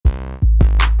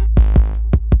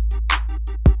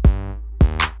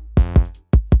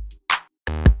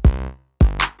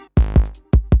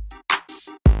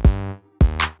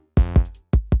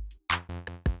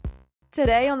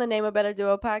Today on the Name a Better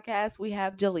Duo podcast, we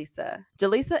have Gelisa.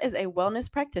 Gelisa is a wellness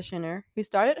practitioner who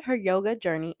started her yoga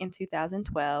journey in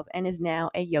 2012 and is now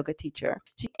a yoga teacher.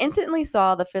 She instantly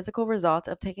saw the physical results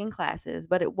of taking classes,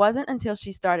 but it wasn't until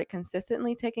she started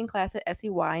consistently taking class at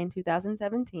SEY in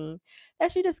 2017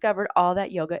 that she discovered all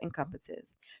that yoga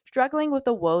encompasses. Struggling with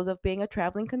the woes of being a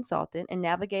traveling consultant and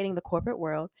navigating the corporate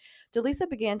world, Gelisa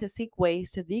began to seek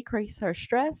ways to decrease her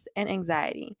stress and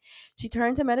anxiety. She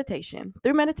turned to meditation.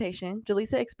 Through meditation,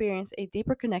 Gelisa experienced a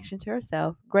deeper connection to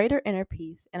herself, greater inner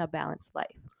peace, and a balanced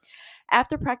life.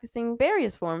 After practicing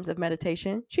various forms of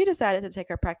meditation, she decided to take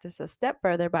her practice a step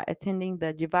further by attending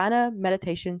the Jivana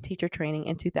Meditation Teacher Training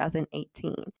in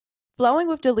 2018. Flowing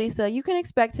with Gelisa, you can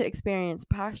expect to experience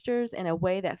postures in a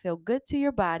way that feel good to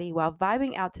your body while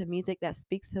vibing out to music that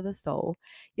speaks to the soul.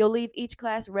 You'll leave each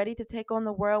class ready to take on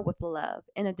the world with love.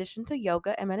 In addition to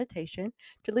yoga and meditation,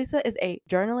 Gelisa is a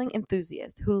journaling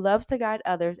enthusiast who loves to guide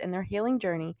others in their healing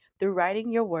journey through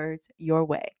writing your words your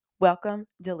way. Welcome,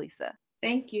 Gelisa.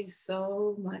 Thank you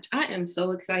so much. I am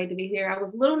so excited to be here. I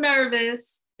was a little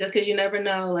nervous just because you never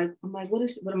know. I'm like, what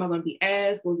am I going to be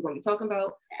asked? What are we going to be talking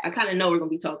about? I kind of know what we're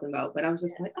going to be talking about, but I was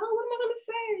just like, oh, what am I going to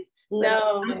say?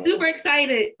 No. I'm super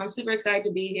excited. I'm super excited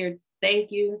to be here.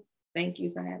 Thank you. Thank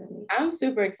you for having me. I'm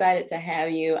super excited to have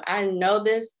you. I know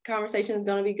this conversation is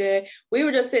going to be good. We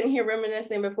were just sitting here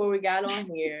reminiscing before we got on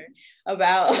here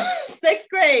about sixth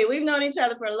grade. We've known each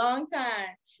other for a long time.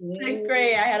 Sixth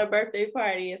grade, I had a birthday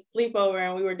party, a sleepover,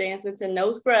 and we were dancing to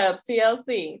No Scrubs,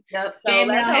 TLC. Yep, so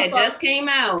had just came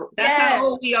out. That's how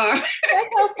old we are. That's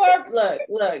how far, look,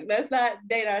 let's not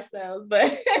date ourselves,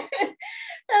 but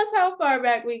that's how far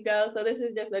back we go. So this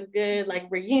is just a good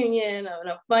reunion and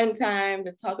a fun time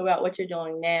to talk about what you're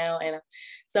doing now. And I'm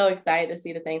so excited to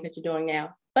see the things that you're doing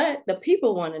now. But the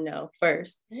people want to know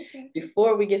first. Okay.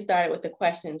 Before we get started with the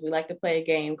questions, we like to play a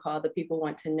game called The People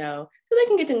Want to Know, so they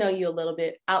can get to know you a little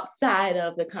bit outside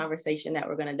of the conversation that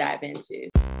we're going to dive into.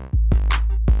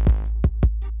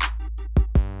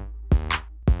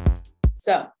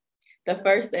 So the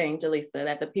first thing, Gelisa,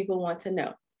 that the people want to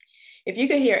know, if you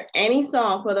could hear any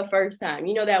song for the first time,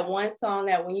 you know that one song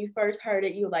that when you first heard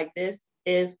it, you were like, this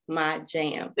is my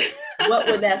jam. What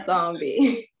would that song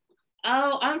be?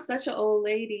 Oh, I'm such an old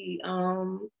lady.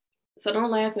 So don't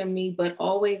laugh at me, but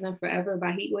Always and Forever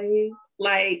by Heatwave.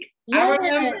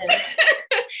 Yes.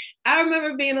 I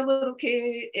remember being a little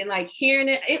kid and hearing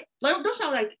it. Don't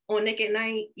show on Nick at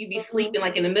Night, you'd be sleeping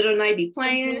in the middle of the night, be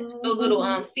playing those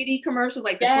little CD commercials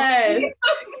yes.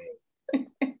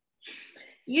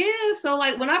 Yeah, so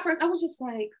when I first, I was just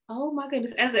like, oh my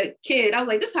goodness. As a kid, I was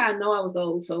like, this is how I know I was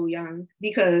old so young,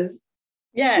 because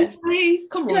yes,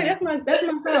 come on, that's my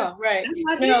song, right?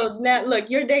 Now look,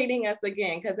 you're dating us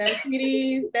again, because them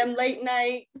CDs, them late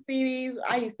night CDs,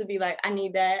 I used to be like, I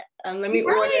need that. Let me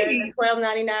order the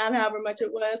 $12.99, however much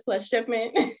it was, plus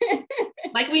shipment.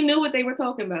 We knew what they were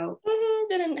talking about.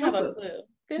 Didn't have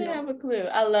a clue.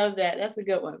 I love that. That's a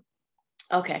good one.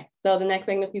 Okay, so the next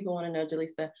thing that people want to know,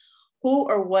 Gelisa, who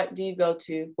or what do you go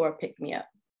to for a pick-me-up?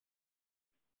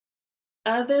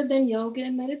 Other than yoga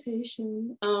and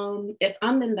meditation, if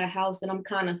I'm in the house and I'm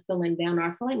kind of feeling down or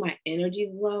I feel like my energy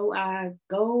is low, I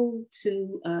go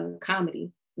to a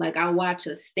comedy. I watch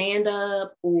a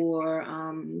stand-up or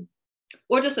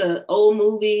just an old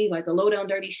movie, like a Low Down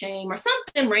Dirty Shame or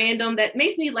something random that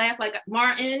makes me laugh, like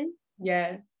Martin.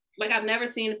 Yeah. I've never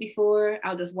seen it before.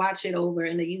 I'll just watch it over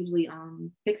and it usually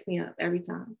picks me up every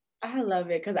time. I love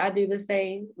it because I do the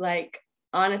same.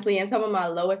 Honestly, in some of my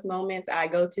lowest moments, I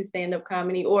go to stand-up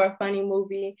comedy or a funny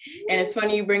movie. And it's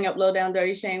funny you bring up Low Down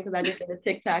Dirty Shame because I just did a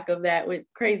TikTok of that with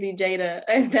Crazy Jada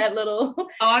and that little. Oh,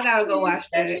 I gotta go watch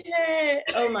that.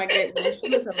 Oh my goodness, she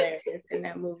was hilarious in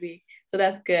that movie. So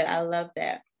that's good. I love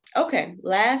that. Okay,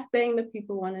 last thing that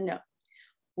people want to know: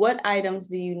 what items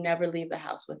do you never leave the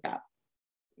house without?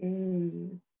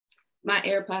 My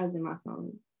AirPods and my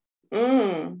phone.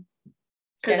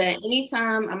 Because at any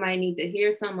time I might need to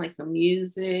hear something like some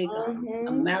music,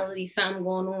 a melody, something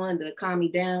going on to calm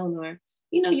me down, or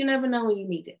you never know when you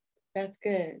need it. That's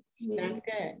good. Yeah. That's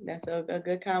good. That's a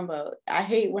good combo. I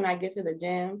hate when I get to the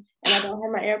gym and I don't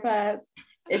have my AirPods.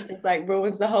 It's just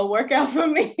ruins the whole workout for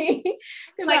me.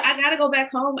 I gotta go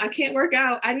back home. I can't work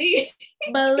out. I need.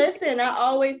 But listen, I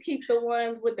always keep the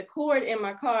ones with the cord in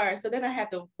my car, so then I have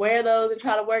to wear those and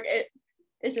try to work it.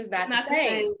 It's just not the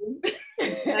same.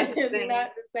 It's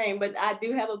not the same, but I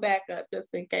do have a backup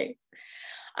just in case.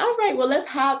 All right, well, let's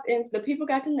hop into the people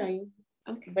got to know you.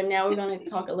 Okay. But now we're going to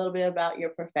talk a little bit about your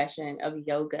profession of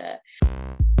yoga.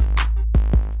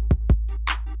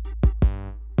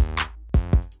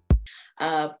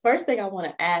 First thing I want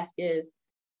to ask is,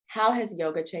 how has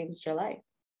yoga changed your life?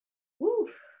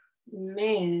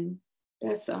 Man,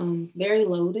 that's very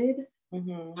loaded.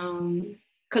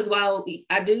 Because while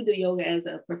I do yoga as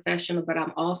a professional, but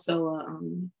I'm also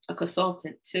a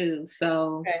consultant too.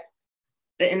 So,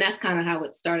 Okay. and that's kind of how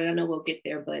it started. I know we'll get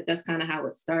there, but that's kind of how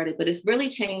it started. But it's really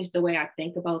changed the way I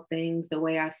think about things, the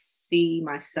way I see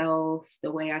myself,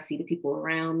 the way I see the people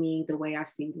around me, the way I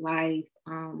see life.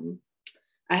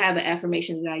 I have an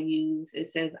affirmation that I use. It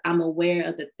says, I'm aware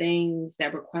of the things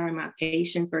that require my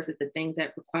patience versus the things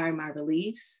that require my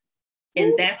release.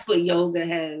 And that's what yoga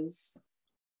has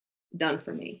done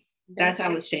for me. That's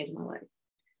how it's changed my life.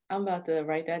 I'm about to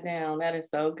write that down. That is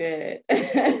so good.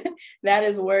 That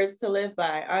is words to live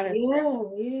by, honestly.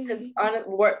 Yeah.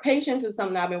 Because patience is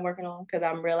something I've been working on because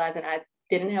I'm realizing I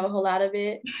didn't have a whole lot of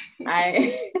it.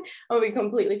 I'm gonna be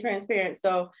completely transparent.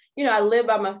 So, I lived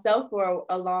by myself for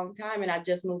a long time and I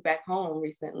just moved back home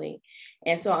recently.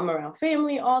 And so I'm around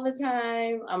family all the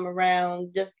time. I'm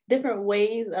around just different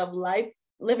ways of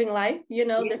living life,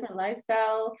 different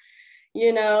lifestyle,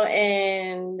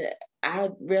 and I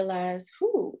realized,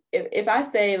 if I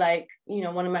say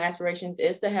one of my aspirations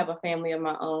is to have a family of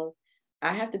my own,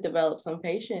 I have to develop some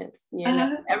patience.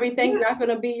 Everything's not going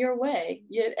to be your way.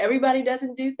 Everybody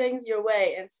doesn't do things your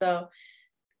way. And so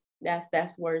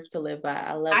that's words to live by.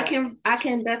 I love that. I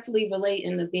can definitely relate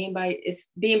in the being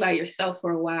by yourself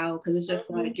for a while, because it's just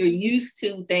like you're used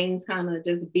to things kind of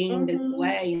just being this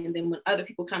way, and then when other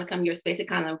people kind of come to your space, it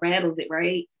kind of rattles it,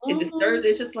 right? It disturbs.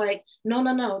 It's just like,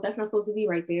 no, that's not supposed to be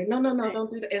right there. No, don't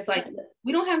do that. It's like,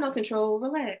 we don't have no control.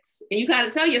 Relax, and you kind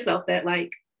of tell yourself that,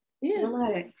 like,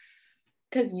 relax,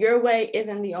 because your way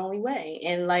isn't the only way.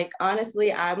 And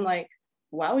honestly, I'm like,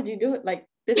 why would you do it?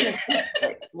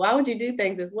 Why would you do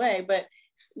things this way? But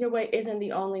your way isn't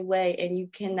the only way, and you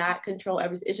cannot control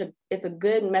it's a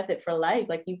good method for life.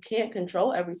 You can't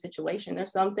control every situation.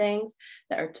 There's some things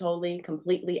that are totally,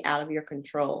 completely out of your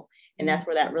control, and that's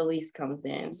where that release comes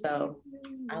in. So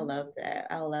I love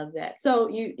that. So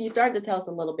you started to tell us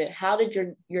a little bit. How did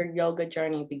your yoga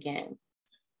journey begin?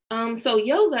 So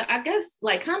yoga, I guess,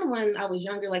 kind of when I was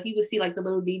younger, you would see the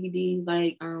little DVDs,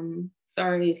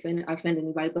 sorry if I offend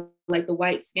anybody, but the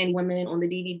white skinny women on the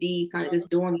DVDs kind of just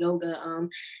doing yoga. I'm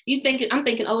thinking,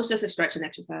 oh, it's just a stretching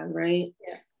exercise, right?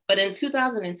 Yeah. But in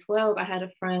 2012, I had a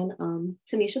friend,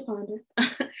 Tamisha Ponder,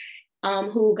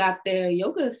 who got their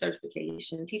yoga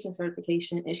teaching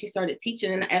certification, and she started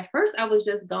teaching. And at first I was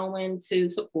just going to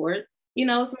support.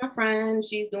 It's my friend,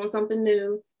 she's doing something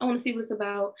new, I want to see what it's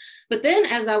about. But then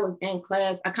as I was in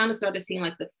class, I kind of started seeing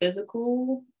the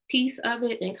physical piece of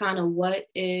it and kind of what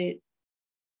it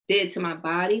did to my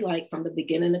body, from the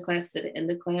beginning of class to the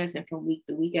end of class, and from week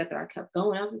to week after I kept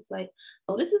going. I was just like,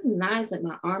 oh, this is nice.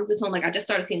 My arms are toned. I just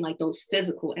started seeing those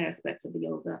physical aspects of the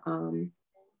yoga.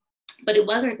 But it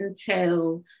wasn't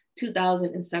until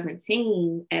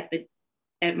 2017 at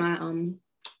my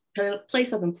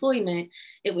place of employment,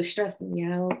 it was stressing me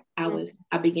out.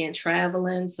 I began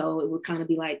traveling, so it would kind of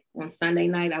be on Sunday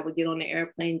night, I would get on the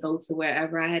airplane, go to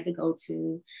wherever I had to go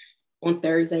to. On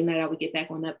Thursday night, I would get back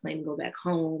on that plane and go back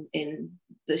home. And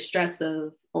the stress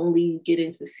of only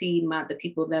getting to see the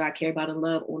people that I care about and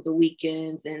love on the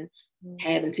weekends, and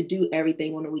having to do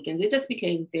everything on the weekends, it just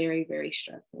became very, very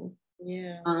stressful.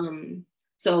 Yeah.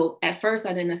 So at first,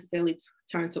 I didn't necessarily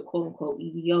turn to quote unquote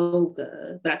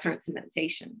yoga, but I turned to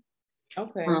meditation.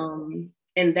 Okay.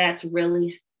 And that's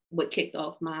really what kicked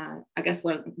off my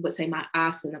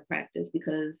asana practice,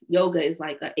 because yoga is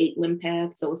an 8-limb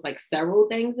path. So it's several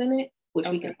things in it, which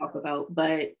we can talk about.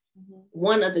 But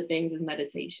one of the things is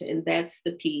meditation. And that's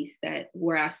the piece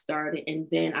where I started. And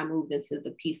then I moved into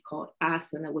the piece called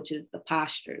asana, which is the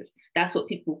postures. That's what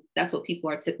people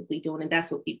are typically doing. And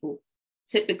that's what people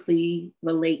typically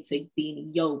relate to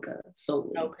being yoga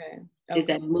solely. Okay. Is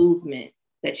that movement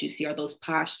that you see, or those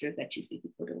postures that you see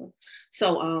people doing.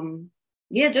 So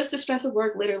just the stress of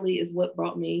work literally is what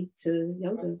brought me to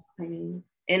yoga. And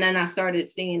then I started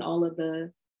seeing all of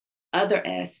the other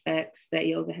aspects that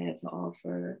yoga had to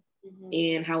offer,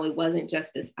 and how it wasn't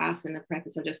just this asana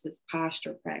practice or just this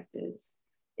posture practice.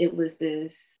 It was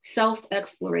this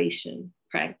self-exploration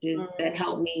practice that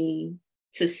helped me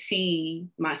to see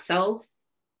myself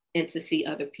and to see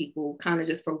other people kind of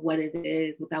just for what it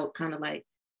is, without kind of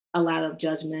a lot of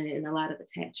judgment and a lot of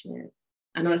attachment.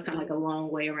 I know it's kind of a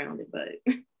long way around it, but.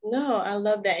 No, I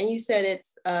love that. And you said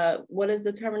it's, what is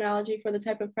the terminology for the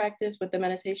type of practice with the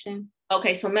meditation?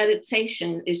 Okay, so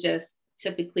meditation is just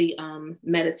typically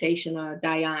meditation or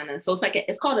dhyana. So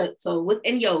it's called so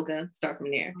within yoga, start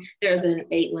from there. There's an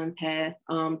 8-limb path.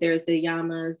 There's the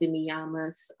yamas, the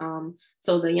niyamas.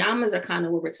 So the yamas are kind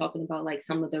of what we're talking about,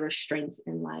 some of the restraints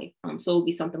in life. So it would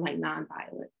be something like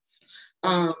nonviolence.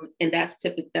 And that's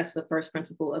the first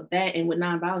principle of that. And with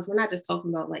nonviolence, we're not just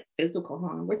talking about like physical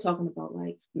harm. We're talking about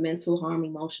like mental harm,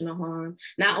 emotional harm,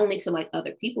 not only to like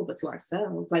other people, but to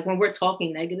ourselves. Like when we're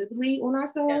talking negatively on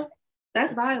ourselves,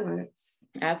 that's violence.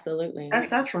 Absolutely. That's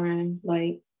suffering.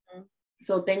 Like,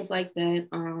 so things like that.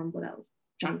 What else?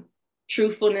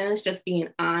 Truthfulness, just being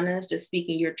honest, just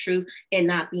speaking your truth and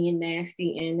not being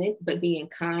nasty in it, but being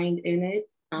kind in it.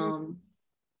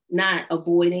 Not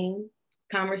avoiding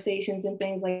conversations and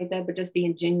things like that, but just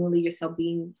being genuinely yourself,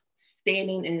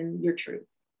 standing in your truth.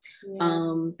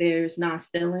 There's not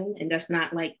stealing, and that's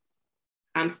not like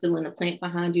I'm stealing a plant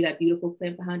behind you, that beautiful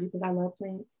plant behind you, because I love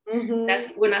plants.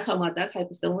 We're not talking about that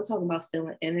type of stealing. We're talking about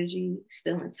stealing energy,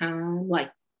 stealing time,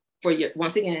 like for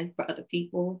other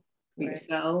people, for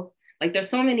yourself. Like there's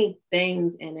so many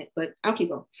things in it, but I'll keep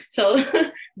going. So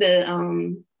the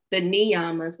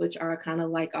niyamas, which are kind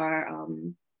of like our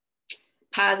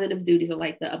positive duties, are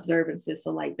like the observances.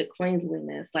 So like the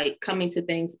cleanliness, like coming to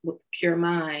things with pure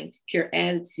mind, pure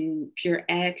attitude, pure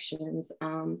actions,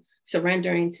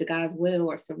 surrendering to God's will,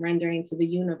 or surrendering to the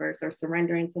universe, or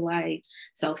surrendering to life,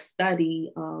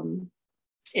 self-study.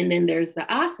 And then there's the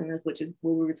asanas, which is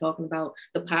what we were talking about,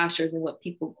 the postures and what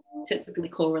people typically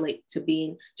correlate to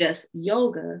being just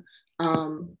yoga,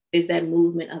 is that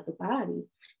movement of the body.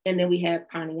 And then we have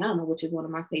pranayama, which is one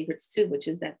of my favorites too, which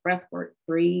is that breath work,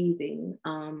 breathing.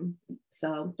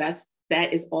 So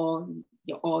that is all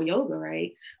yoga,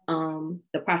 right? The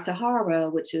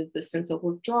pratyahara, which is the sense of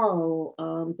withdrawal,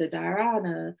 the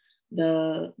dharana,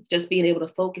 the just being able to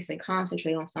focus and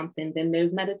concentrate on something. Then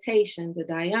there's meditation, the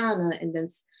dhyana, and then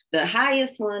the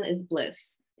highest one is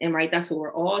bliss. And right, that's what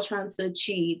we're all trying to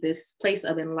achieve, this place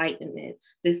of enlightenment,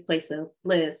 this place of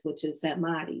bliss, which is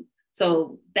samadhi.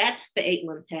 So that's the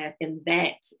 8-1 path, and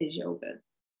that is yoga.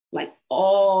 Like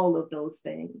all of those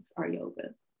things are yoga.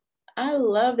 I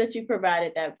love that you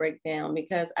provided that breakdown,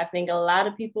 because I think a lot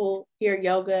of people hear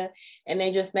yoga and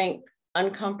they just think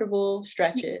uncomfortable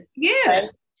stretches. Yeah. Right?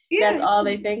 Yeah. That's all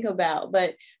they think about.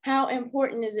 But how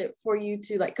important is it for you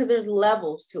to, like, because there's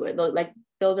levels to it. Like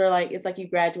those are like, it's like you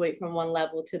graduate from one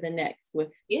level to the next with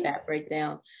that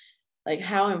breakdown. Like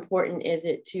how important is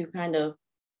it to kind of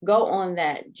go on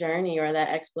that journey or that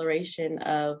exploration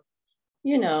of,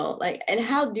 like, and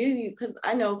how do you, because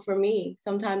I know for me,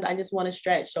 sometimes I just want to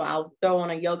stretch. So I'll throw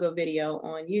on a yoga video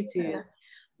on YouTube. Yeah.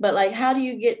 But like, how do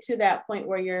you get to that point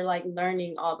where you're like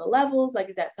learning all the levels? Like,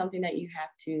 is that something that you have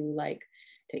to like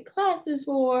take classes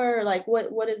for? Like,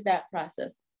 what is that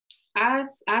process? I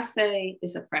say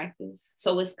it's a practice.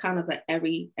 So it's kind of an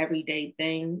everyday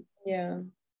thing. Yeah.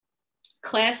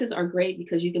 Classes are great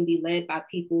because you can be led by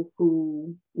people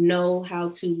who know how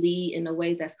to lead in a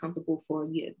way that's comfortable for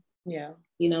you. Yeah.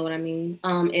 You know what I mean?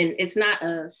 And it's not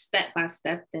a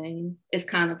step-by-step thing. It's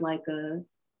kind of like a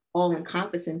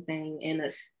all-encompassing thing, and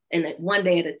a one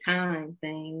day at a time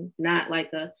thing, not like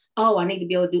I need to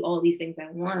be able to do all these things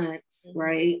at once,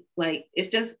 right? Like it's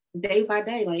just day by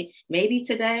day. Like maybe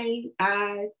today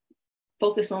I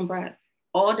focus on breath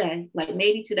all day. Like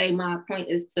maybe today my point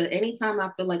is to, anytime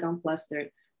I feel like I'm flustered,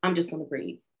 I'm just gonna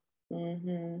breathe.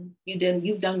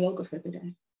 You've done yoga for the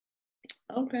day.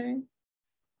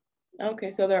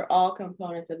 Okay, so they're all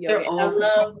components of yoga.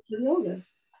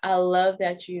 I love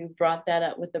that you brought that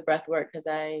up with the breath work, because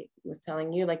I was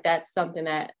telling you, like, that's something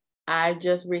that I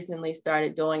just recently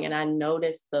started doing, and I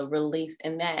noticed the release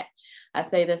in that. I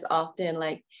say this often,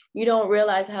 like, you don't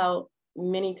realize how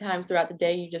many times throughout the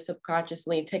day you just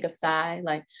subconsciously take a sigh,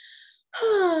 like,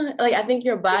 like I think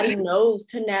your body knows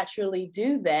to naturally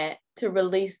do that to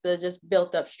release the just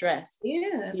built up stress.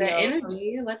 Yeah, that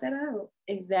energy, let that out.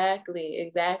 Exactly.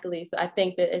 So I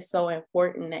think that it's so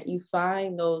important that you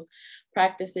find those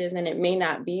practices, and it may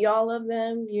not be all of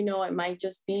them, it might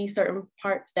just be certain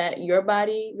parts that your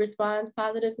body responds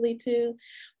positively to.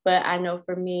 But I know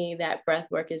for me that breath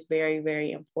work is very,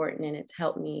 very important, and it's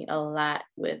helped me a lot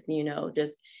with,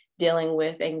 just dealing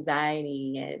with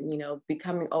anxiety and,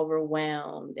 becoming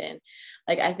overwhelmed. And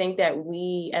like, I think that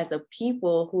we as a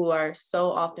people who are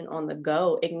so often on the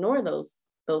go ignore those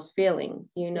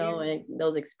feelings, and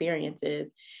those experiences,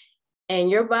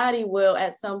 and your body will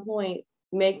at some point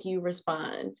make you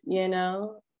respond,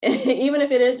 even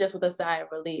if it is just with a sigh of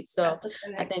relief. So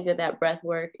I think that breath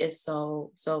work is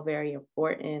so very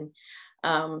important.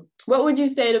 What would you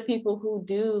say to people who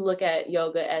do look at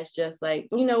yoga as just like,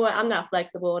 I'm not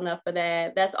flexible enough for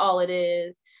that, that's all it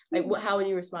is? Like, how would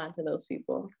you respond to those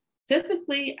people?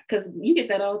 typically, because you get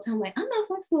that all the time, like, I'm not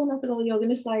flexible enough to go to yoga.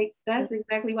 And it's like, that's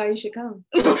exactly why you should come.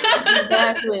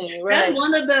 Exactly, right.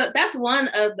 That's one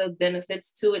of the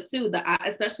benefits to it too.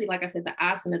 Especially like I said, the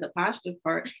asana, the posture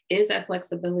part is that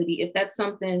flexibility. If that's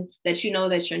something that you know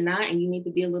that you're not and you need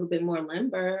to be a little bit more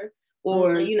limber,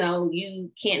 or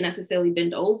you can't necessarily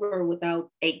bend over without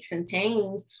aches and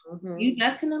pains, you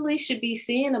definitely should be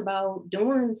seeing about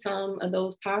doing some of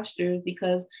those postures,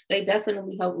 because they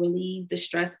definitely help relieve the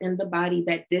stress in the body,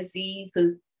 that dis-ease,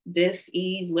 because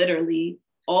dis-ease literally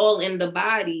all in the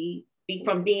body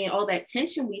from being all that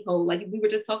tension we hold. Like we were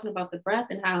just talking about the breath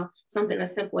and how something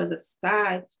as simple as a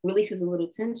sigh releases a little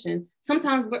tension.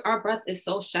 Sometimes our breath is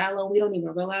so shallow, we don't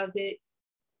even realize it.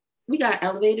 We got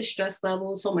elevated stress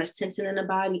levels, so much tension in the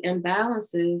body,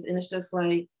 imbalances, and it's just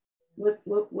like,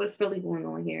 what's really going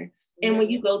on here? And when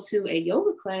you go to a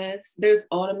yoga class, there's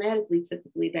automatically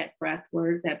typically that breath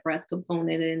work, that breath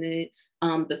component in it,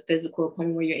 the physical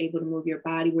component where you're able to move your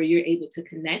body, where you're able to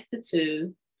connect the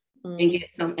two and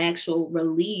get some actual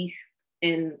relief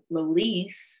and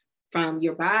release from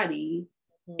your body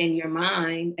and your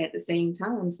mind at the same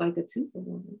time. It's like a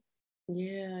 2-for-1.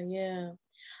 Yeah.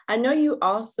 I know you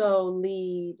also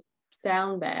lead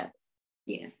sound baths.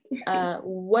 Yeah.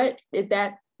 What is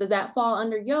that? Does that fall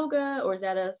under yoga, or is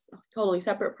that a totally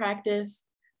separate practice?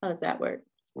 How does that work?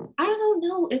 I don't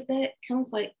know if that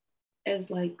counts as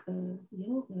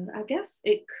yoga. I guess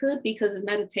it could, because it's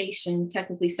meditation.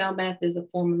 Technically, sound bath is a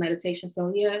form of meditation.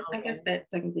 So yeah, okay. I guess that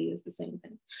technically is the same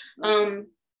thing. Okay.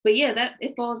 But yeah, that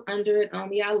it falls under it.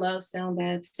 Yeah, I love sound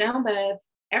bath. Sound bath,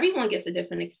 everyone gets a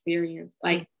different experience.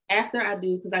 Like after I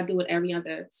do, because I do it every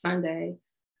other Sunday,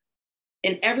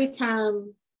 and every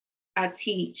time I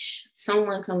teach,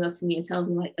 someone comes up to me and tells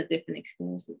me like a different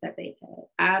experience that they've had.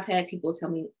 I've had people tell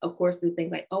me, of course, the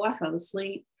things like, oh, I fell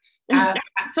asleep.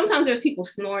 Sometimes there's people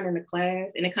snoring in the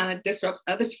class and it kind of disrupts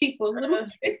other people a little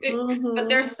bit. But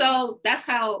that's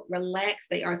how relaxed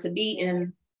they are to be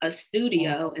in a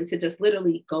studio and to just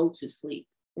literally go to sleep.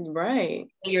 Right.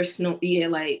 You're so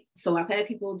I've had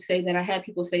people say that. I had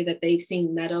people say that they've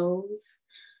seen meadows.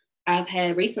 I've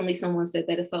had recently someone said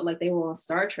that it felt like they were on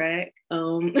Star Trek.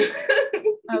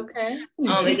 Okay.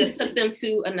 It just took them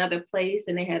to another place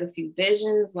and they had a few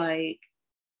visions, like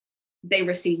they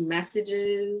received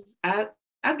messages. I've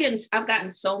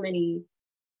gotten so many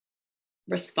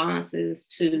responses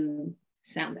to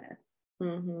sound bath.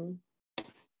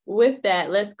 With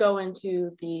that, let's go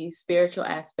into the spiritual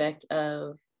aspect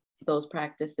of those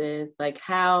practices. Like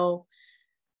how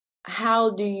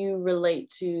do you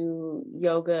relate to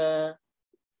yoga,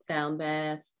 sound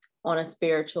baths on a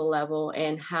spiritual level,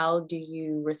 and how do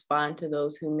you respond to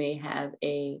those who may have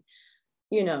a,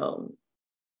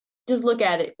 just look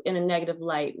at it in a negative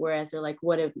light, whereas they're like,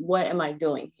 what am I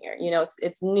doing here?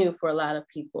 It's new for a lot of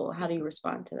people. How do you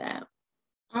respond to that?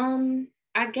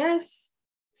 I guess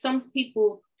some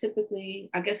people typically,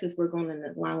 I guess as we're going in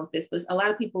line with this, but a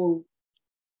lot of people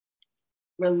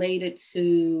related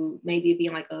to maybe it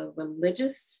being like a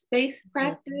religious-based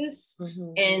practice.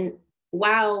 And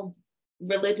while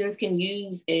religions can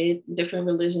use it, different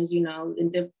religions,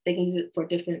 and they can use it for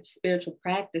different spiritual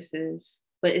practices,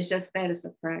 but it's just that it's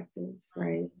a practice,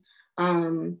 right?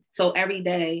 So every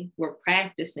day we're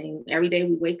practicing. Every day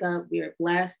we wake up, we are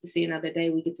blessed to see another day.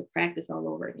 We get to practice all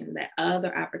over again. That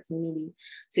other opportunity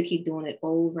to keep doing it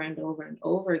over and over and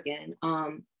over again.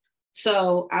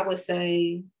 So I would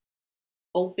say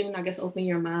open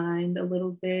your mind a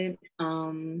little bit,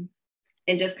 and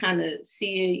just kind of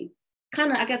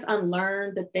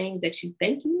unlearn the things that you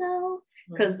think you know,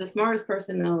 because the smartest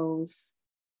person knows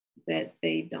that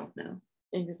they don't know.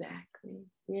 Exactly.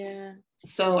 Yeah.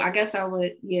 So I guess I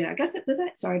would, does that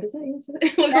answer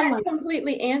it? That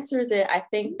completely answers it. I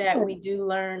think that we do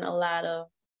learn a lot of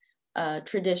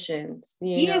traditions. I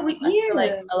feel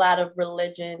like a lot of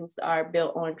religions are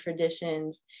built on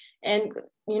traditions, and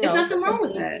there's nothing wrong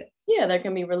with that. Yeah, there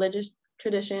can be religious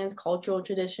traditions, cultural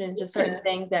traditions, just certain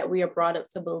things that we are brought up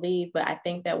to believe. But I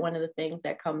think that one of the things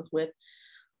that comes with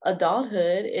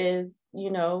adulthood is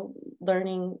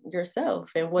learning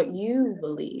yourself and what you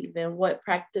believe and what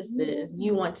practices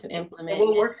you want to implement, and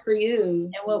what works for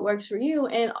you.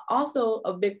 And also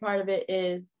a big part of it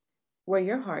is where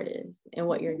your heart is and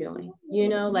what you're doing,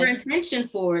 your intention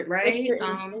for it, right? Your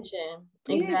intention.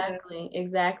 Exactly.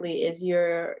 Is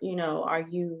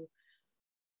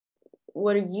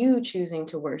what are you choosing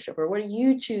to worship, or what are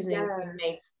you choosing to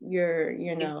make your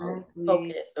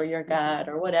focus, or your God,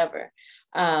 or whatever.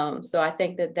 So I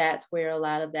think that that's where a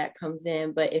lot of that comes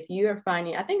in. But if you are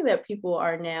finding, I think that people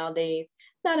are nowadays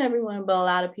not everyone, but a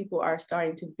lot of people are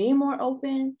starting to be more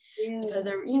open because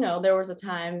there was a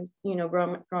time,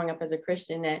 growing up as a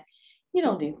Christian that you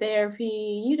don't do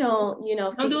therapy, you don't,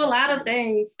 Don't seek do a lot of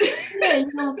things. yeah,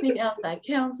 you don't seek outside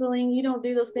counseling, you don't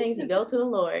do those things, you go to the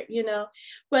Lord,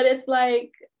 but it's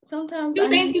like sometimes You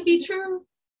think it be true?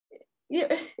 yeah,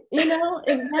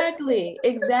 exactly.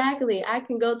 I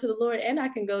can go to the Lord and I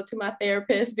can go to my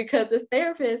therapist because this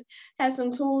therapist has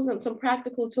some tools and some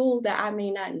practical tools that I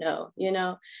may not know.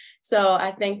 So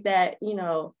I think that,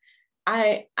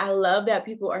 I love that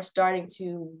people are starting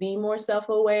to be more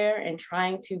self-aware and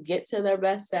trying to get to their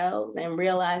best selves and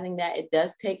realizing that it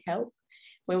does take help.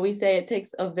 When we say it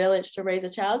takes a village to raise a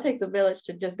child, it takes a village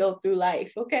to just go through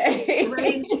life, okay?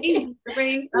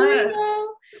 Raise us.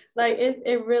 Like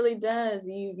it really does.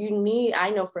 You need,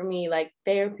 I know for me, like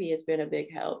therapy has been a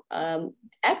big help.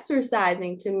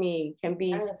 Exercising to me can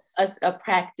be a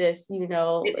practice,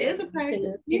 It is a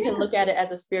practice. You can look at it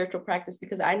as a spiritual practice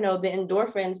because I know the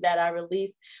endorphins that I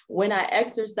release when I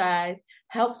exercise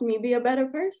helps me be a better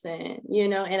person,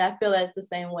 and I feel that's the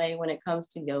same way when it comes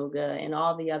to yoga and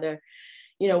all the other,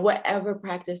 whatever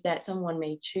practice that someone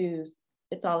may choose.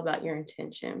 It's all about your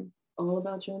intention. All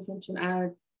about your intention. I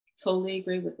totally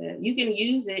agree with that. You can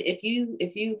use it if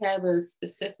you have a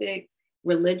specific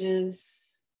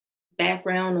religious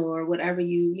background or whatever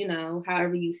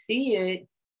however you see it,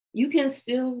 you can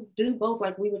still do both.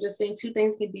 Like we were just saying, two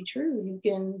things can be true. You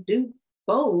can do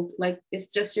both. Like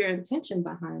it's just your intention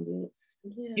behind it.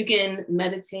 Yeah. You can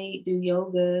meditate, do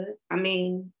yoga. I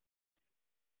mean,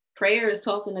 prayer is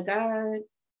talking to God.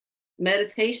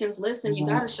 Meditations, listen, you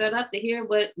gotta shut up to hear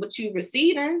what you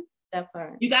receiving. That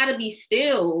part. You gotta be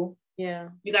still. Yeah.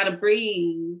 You gotta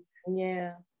breathe.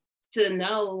 Yeah. To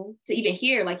know, to even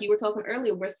hear, like you were talking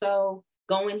earlier, we're so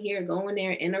going here, going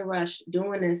there, in a rush,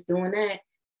 doing this, doing that.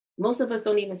 Most of us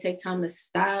don't even take time to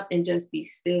stop and just be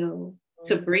still,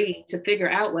 to breathe, to figure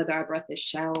out whether our breath is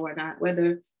shallow or not,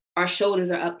 whether our shoulders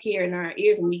are up here in our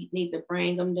ears and we need to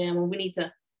bring them down, when we need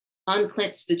to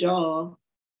unclench the jaw,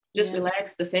 just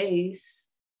relax the face,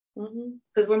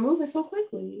 because we're moving so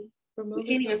quickly. We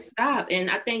can't even stop. And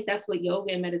I think that's what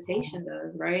yoga and meditation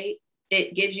does, right?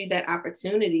 It gives you that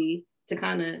opportunity to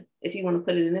kind of, if you want to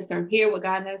put it in this term, hear what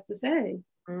God has to say.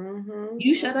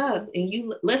 You shut up and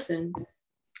you listen.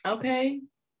 Okay.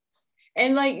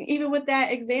 And like, even with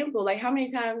that example, like how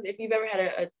many times, if you've ever had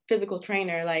a physical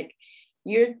trainer, like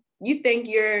you think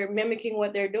you're mimicking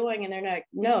what they're doing and they're not,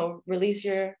 no, release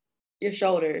your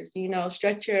shoulders,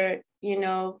 stretch your,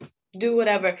 do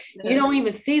whatever. You don't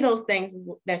even see those things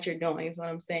that you're doing is what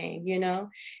I'm saying,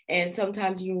 and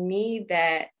sometimes you need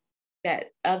that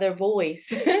other voice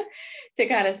to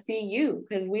kind of see you,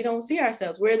 because we don't see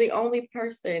ourselves. We're the only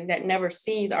person that never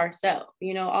sees ourselves.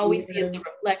 All we see is the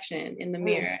reflection in the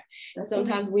mirror.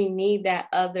 Sometimes we need that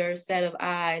other set of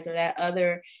eyes or that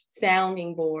other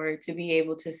sounding board to be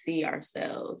able to see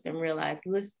ourselves and realize,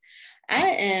 listen, I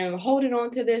am holding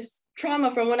on to this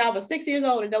trauma from when I was 6 years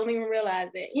old and don't even realize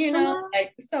it,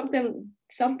 like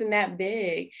something that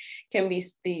big can be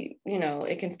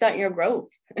it can stunt your growth.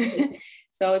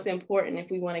 So it's important, if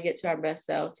we want to get to our best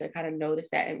selves, to kind of notice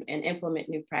that and implement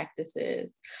new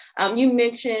practices. You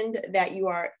mentioned that you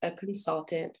are a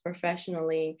consultant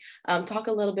professionally. Talk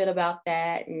a little bit about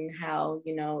that and how,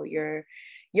 your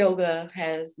yoga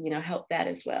has, helped that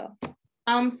as well.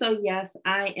 So yes,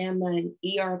 I am an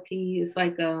ERP. It's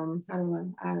like I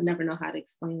never know how to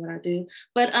explain what I do,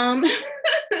 but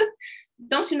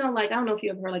don't you know, like, I don't know if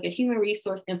you ever heard, like, a human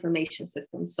resource information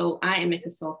system. So I am a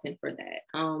consultant for that.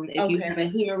 If you have a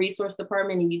human resource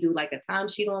department and you do like a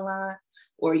timesheet online,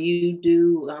 or you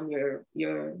do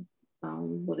your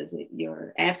what is it,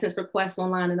 your absence requests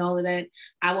online and all of that,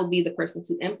 I will be the person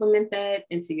to implement that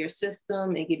into your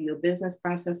system and give you a business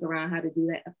process around how to do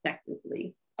that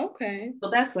effectively. Okay.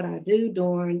 So that's what I do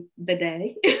during the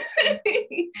day.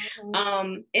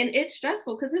 And it's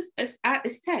stressful because it's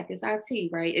tech, it's IT,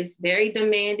 right? It's very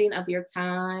demanding of your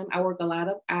time. I work a lot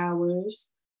of hours.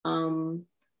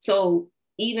 So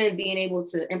even being able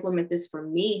to implement this for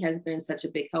me has been such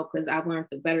a big help, because I've learned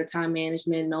the better time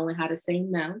management, knowing how to say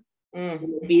no,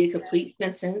 be a complete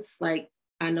sentence. Like,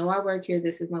 I know I work here.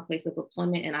 This is my place of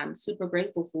employment, and I'm super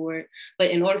grateful for it.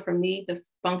 But in order for me to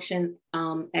function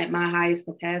at my highest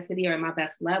capacity or at my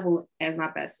best level as my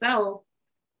best self,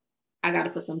 I got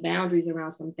to put some boundaries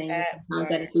around some things. Sometimes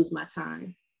that includes my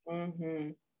time.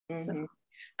 So.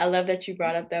 I love that you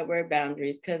brought up that word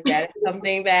boundaries, because that is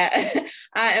something that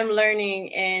I am learning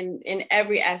in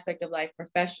every aspect of life,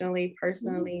 professionally,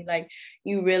 personally. Like,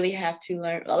 you really have to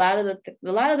learn. A lot of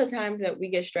the times that we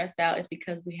get stressed out is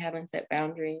because we haven't set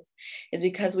boundaries. It's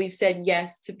because we've said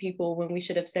yes to people when we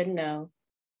should have said no.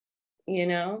 you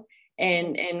know,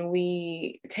 and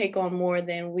we take on more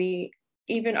than we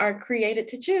even are created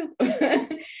to chew.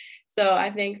 So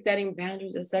I think setting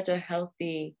boundaries is such a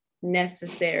healthy,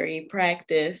 necessary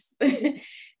practice that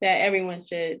everyone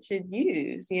should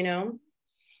use, you know.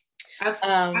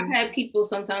 I've had people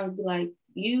sometimes be like,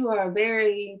 you are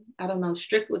very, I don't know,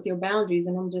 strict with your boundaries.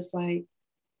 And I'm just like,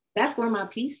 that's where my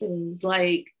peace is.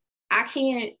 Like, I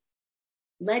can't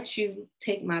let you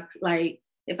take my, like,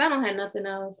 if I don't have nothing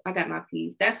else, I got my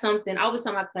peace. That's something I always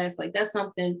tell my class, like, that's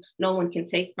something no one can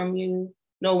take from you.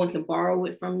 No one can borrow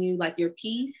it from you. Like, your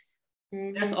peace,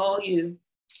 that's all you.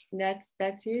 That's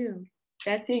you.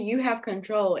 That's you. You have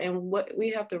control. And what we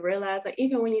have to realize, like,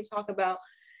 even when you talk about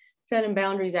setting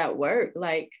boundaries at work,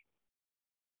 like,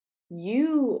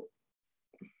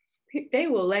 they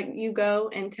will let you go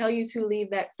and tell you to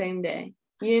leave that same day,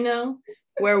 you know,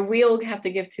 where we'll have to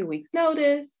give 2 weeks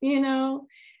notice, you know,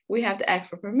 we have to ask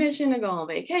for permission to go on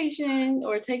vacation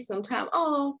or take some time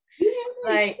off.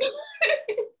 Like,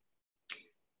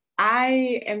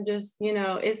 I am just, you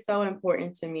know, it's so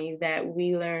important to me that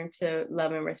we learn to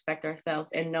love and respect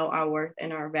ourselves and know our worth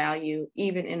and our value,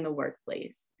 even in the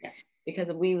workplace. Yeah.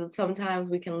 Because sometimes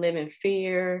we can live in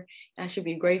fear. I should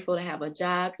be grateful to have a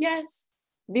job. Yes,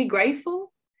 be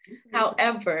grateful.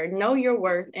 However, know your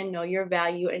worth and know your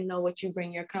value and know what you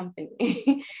bring your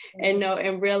company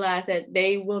and realize that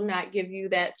they will not give you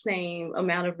that same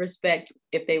amount of respect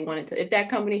if they wanted to. If that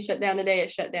company shut down today,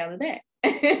 it shut down today.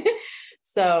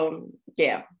 So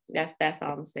yeah, that's all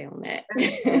I'm gonna say on that.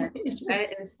 That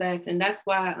is facts. And that's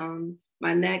why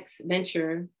my next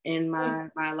venture in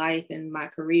my life and my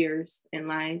careers in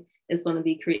life is going to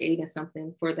be creating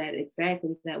something for that,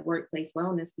 exactly that workplace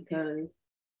wellness, because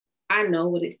I know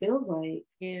what it feels like.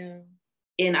 Yeah.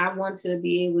 And I want to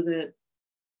be able to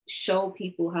show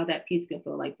people how that peace can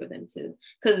feel like for them too.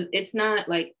 Because it's not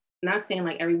like, not saying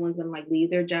like everyone's gonna like leave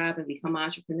their job and become an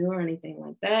entrepreneur or anything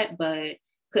like that, but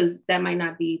because that might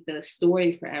not be the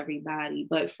story for everybody,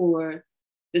 but for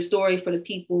the story for the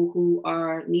people who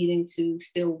are needing to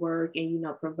still work and, you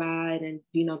know, provide and,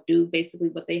 you know, do basically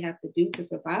what they have to do to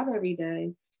survive every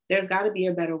day, there's got to be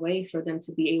a better way for them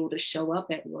to be able to show up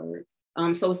at work.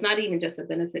 So it's not even just a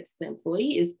benefit to the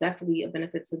employee, it's definitely a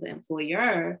benefit to the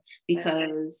employer,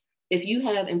 because if you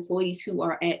have employees who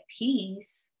are at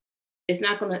peace, it's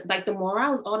not gonna, like, the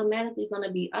morale is automatically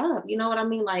gonna be up. You know what I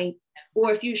mean? Like,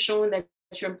 or if you're showing that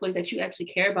your employees that you actually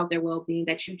care about their well-being,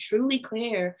 that you truly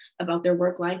care about their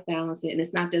work-life balance, and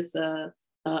it's not just a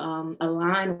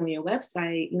line on your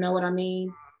website. You know what I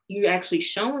mean? You're actually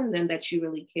showing them that you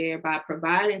really care by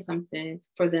providing something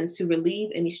for them to relieve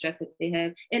any stress that they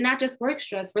have, and not just work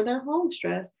stress, for their home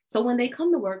stress. So when they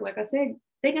come to work, like I said,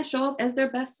 they can show up as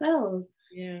their best selves.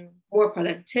 Yeah. More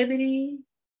productivity,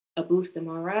 a boost in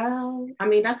morale. I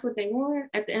mean, that's what they want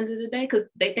at the end of the day, because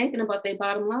they're thinking about their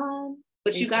bottom line.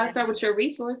 But you got to start with your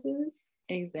resources.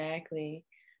 Exactly.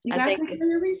 You got to take care of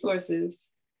your resources.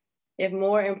 If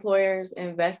more employers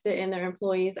invested in their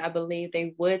employees, I believe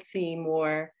they would see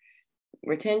more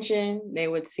retention. They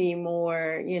would see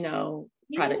more, you know,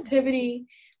 productivity.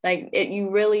 Like, you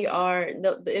really are,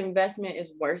 the investment is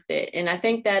worth it. And I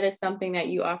think that is something that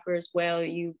you offer as well.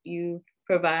 You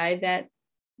provide that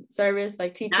service,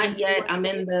 like teaching. Not yet.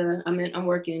 I'm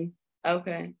working.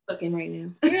 Okay. Looking right now.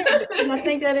 Yeah, and I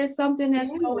think that is something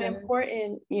that's so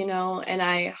important, you know, and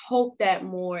I hope that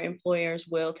more employers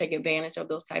will take advantage of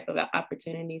those type of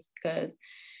opportunities, because,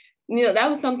 you know, that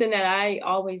was something that I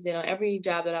always did on every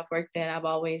job that I've worked at. I've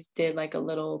always did like a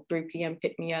little 3 p.m.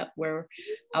 pick me up where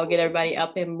I'll get everybody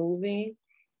up and moving,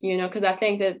 you know, because I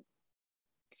think that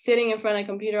sitting in front of a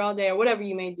computer all day, or whatever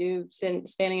you may do,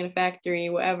 standing in a factory,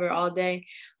 whatever, all day,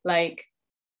 like,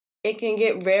 it can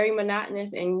get very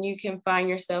monotonous, and you can find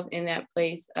yourself in that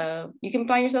place of, you can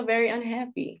find yourself very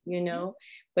unhappy, you know.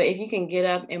 But if you can get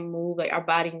up and move, like, our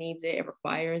body needs it, it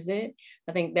requires it,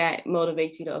 I think that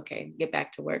motivates you to, okay, get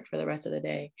back to work for the rest of the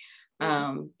day.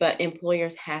 But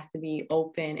employers have to be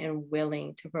open and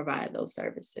willing to provide those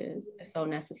services. It's so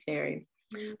necessary.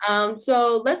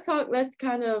 So let's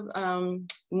kind of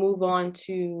move on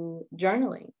to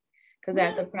journaling, because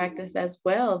that's a practice as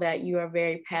well that you are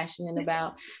very passionate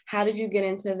about. How did you get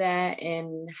into that,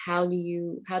 and how do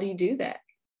you do that?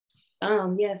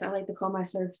 Yes, I like to call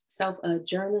myself a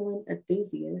journaling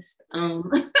enthusiast.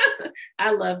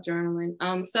 I love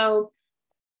journaling. So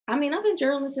I mean, I've been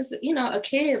journaling since, you know, a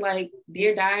kid, like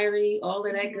Dear Diary, all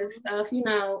of that good stuff. You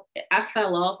know, I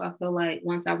fell off, I feel like,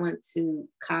 once I went to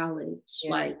college,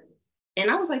 like,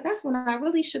 and I was like, that's when I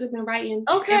really should have been writing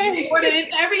and recording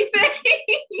everything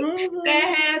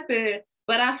that happened.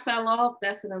 But I fell off,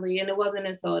 definitely. And it wasn't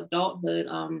until adulthood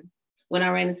when I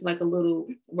ran into like a little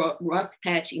rough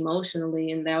patch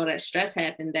emotionally, and all that stress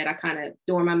happened, that I kind of,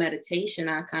 during my meditation,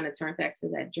 I kind of turned back to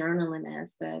that journaling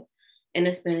aspect. And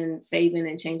it's been saving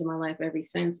and changing my life ever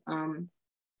since. And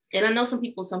I know some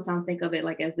people sometimes think of it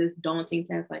like as this daunting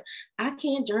task, like, I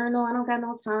can't journal, I don't got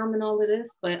no time and all of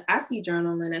this. But I see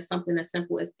journaling as something as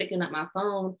simple as picking up my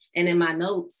phone and in my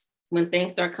notes, when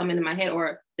things start coming in my head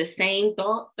or the same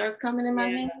thought starts coming in my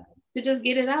head, to just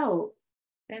get it out.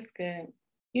 That's good.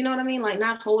 You know what I mean? Like,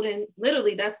 not holding,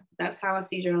 literally, that's how I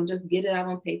see journal, just get it out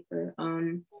on paper.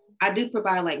 I do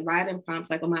provide like writing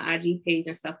prompts, like on my IG page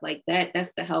and stuff like that.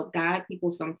 That's to help guide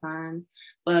people sometimes.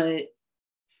 But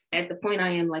at the point I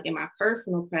am, like in my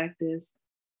personal practice,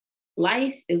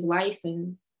 life is life.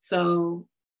 And so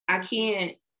I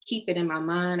can't keep it in my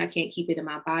mind. I can't keep it in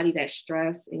my body, that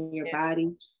stress in your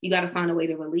body. You got to find a way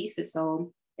to release it.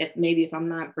 So if I'm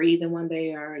not breathing one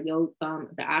day, or yoga,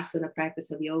 the asana practice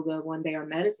of yoga one day, or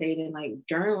meditating, like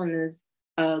journaling is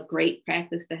a great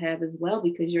practice to have as well,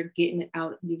 because you're getting it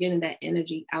out, you're getting that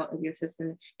energy out of your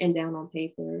system and down on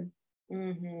paper.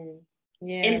 Mm-hmm.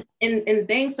 Yeah. And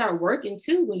things start working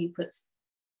too when you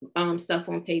put stuff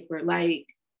on paper. Like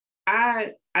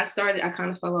I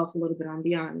kind of fell off a little bit, I'll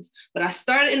be honest, but I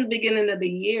started in the beginning of the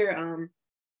year,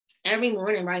 every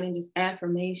morning writing just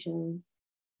affirmations.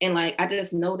 And like, I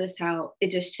just noticed how it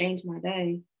just changed my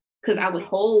day, because I would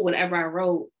hold whatever I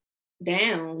wrote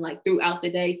down like throughout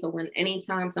the day. So when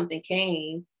anytime something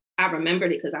came, I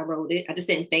remembered it because I wrote it. I just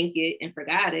didn't think it and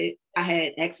forgot it. I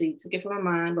had actually took it from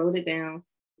my mind, wrote it down,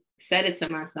 said it to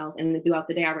myself, and then throughout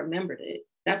the day I remembered it.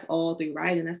 That's all through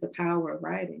writing. That's the power of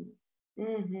writing.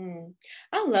 Mm-hmm.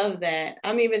 I love that.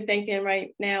 I'm even thinking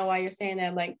right now while you're saying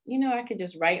that, like, I could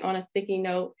just write on a sticky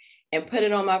note and put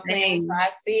it on my pen so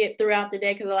I see it throughout the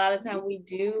day, because a lot of time we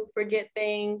do forget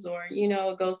things, or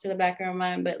it goes to the back of our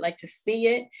mind. But like, to see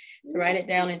it, to write it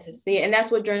down and to see it, and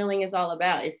that's what journaling is all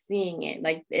about, is seeing it.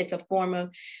 Like, it's a form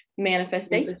of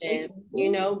manifestation,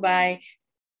 by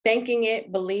thinking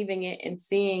it, believing it, and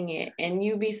seeing it. And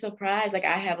you'd be surprised. Like,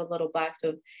 I have a little box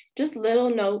of just little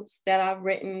notes that I've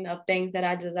written of things that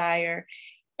I desire,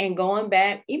 and going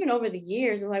back even over the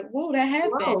years, I'm like, whoa, that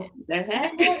happened. Whoa, that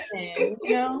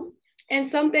happened. And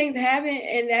some things haven't,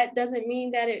 and that doesn't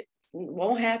mean that it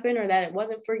won't happen, or that it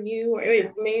wasn't for you, or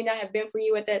it may not have been for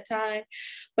you at that time.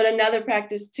 But another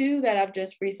practice too that I've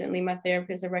just recently, my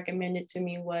therapist had recommended to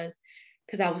me, was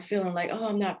because I was feeling like, oh,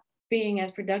 I'm not being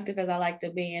as productive as I like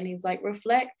to be. And he's like,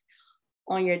 reflect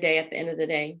on your day at the end of the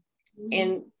day. Mm-hmm.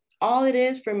 And all it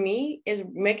is for me is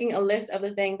making a list of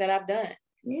the things that I've done.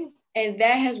 Yeah. And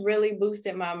that has really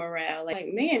boosted my morale. Like,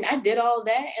 man, I did all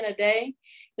that in a day.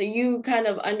 That you kind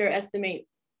of underestimate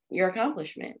your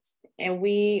accomplishments. And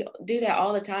we do that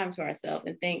all the time to ourselves,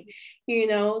 and think,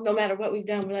 no matter what we've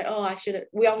done, we're like, oh,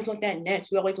 we always want that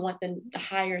next. We always want the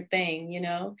higher thing,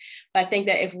 But I think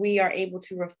that if we are able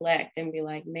to reflect and be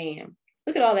like, man,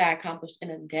 look at all that I accomplished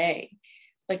in a day.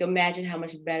 Like, imagine how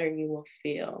much better you will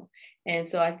feel. And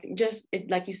so I think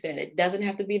like you said, it doesn't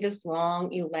have to be this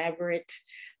long, elaborate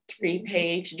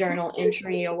 3-page journal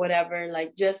entry or whatever.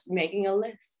 Like, just making a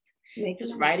list,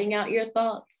 just writing out your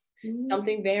thoughts.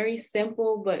 Something very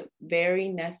simple but very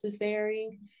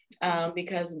necessary,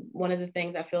 because one of the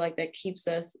things I feel like that keeps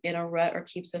us in a rut, or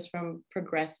keeps us from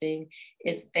progressing,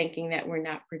 is thinking that we're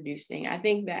not producing. I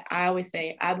think that I always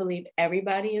say, I believe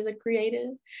everybody is a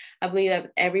creative. I believe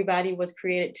that everybody was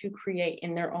created to create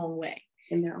in their own way.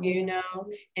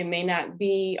 It may not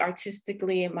be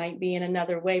artistically, it might be in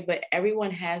another way, but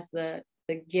everyone has the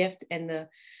gift, and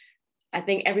I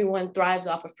think everyone thrives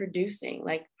off of producing,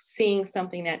 like seeing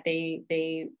something that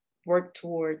they work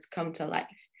towards come to life.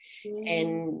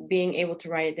 And being able to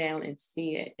write it down and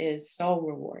see it is so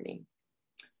rewarding.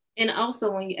 And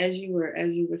also, as you were,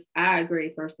 I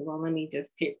agree. First of all, let me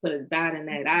just put a dot in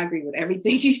that. I agree with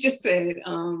everything you just said.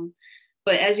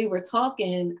 But as you were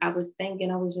talking, I was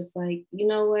thinking, I was just like, you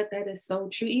know what? That is so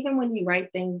true. Even when you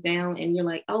write things down and you're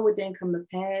like, oh, it didn't come to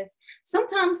pass.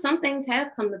 Sometimes some things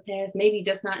have come to pass, maybe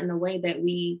just not in the way that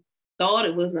we thought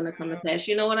it was going to come to pass.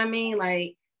 You know what I mean?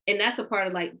 Like, and that's a part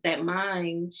of like that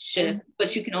mind shift,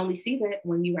 but you can only see that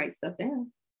when you write stuff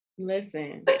down.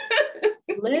 Listen, that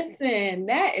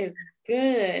is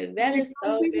good. That is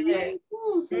so good.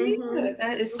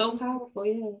 That is so powerful.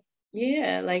 Yeah.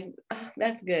 Yeah, like,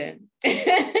 that's good.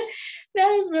 That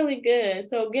is really good.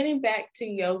 So getting back to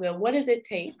yoga, what does it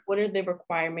take? What are the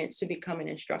requirements to become an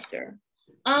instructor?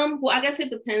 Well, I guess it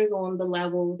depends on the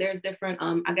level. There's different,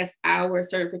 I guess, hour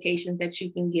certifications that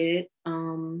you can get.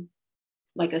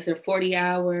 like I said, 40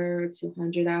 hour,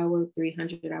 200 hour,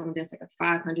 300 hour, and that's like a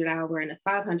 500 hour. And a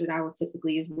 500 hour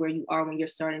typically is where you are when you're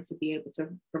starting to be able to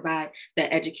provide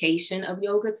that education of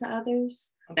yoga to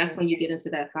others. Okay. That's when you get into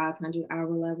that 500 hour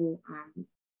level.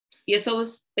 Yeah, so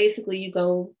it's basically you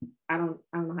go, I don't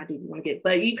know how deep you want to get,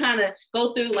 but you kind of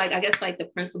go through like, I guess like the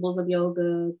principles of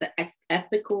yoga, the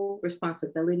ethical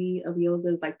responsibility of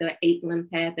yoga, like the 8-limb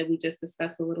path that we just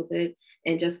discussed a little bit.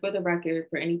 And just for the record,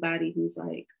 for anybody who's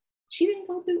like, she didn't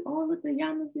go through all of the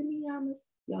yamas and niyamas,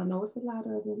 y'all know it's a lot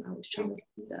of them. I was trying to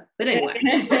speed up, but anyway.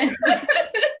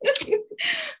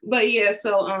 But yeah,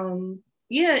 so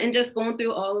yeah, and just going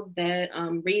through all of that,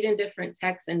 reading different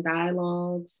texts and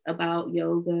dialogues about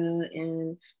yoga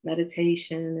and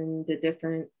meditation and the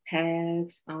different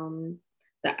paths,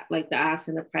 like the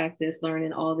asana practice,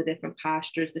 learning all the different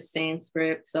postures, the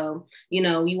Sanskrit. So, you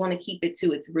know, you want to keep it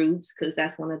to its roots because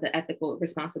that's one of the ethical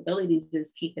responsibilities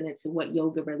is keeping it to what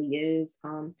yoga really is.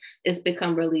 It's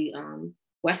become really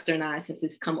westernized since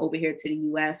it's come over here to the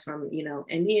US from, you know,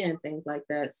 India and things like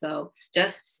that. So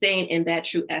just staying in that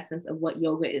true essence of what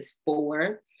yoga is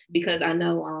for, because I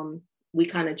know we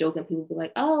kind of joke and people be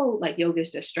like, oh, like yoga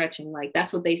is just stretching. Like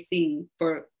that's what they see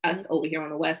for us over here on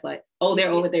the West. Like, oh,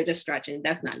 they're over there just stretching.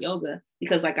 That's not yoga.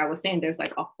 Because like I was saying, there's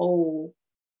like a whole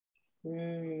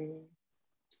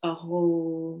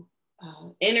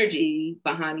energy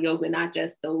behind yoga, not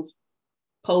just those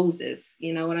poses.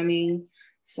 You know what I mean?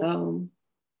 So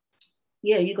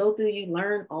yeah, you go through, you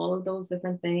learn all of those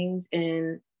different things,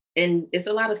 and it's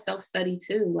a lot of self-study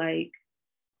too. Like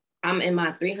I'm in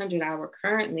my 300 hour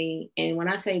currently, and when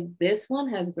I say this one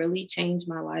has really changed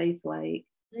my life, like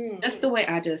just the way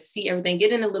I just see everything,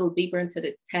 getting a little deeper into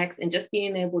the text and just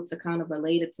being able to kind of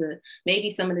relate it to maybe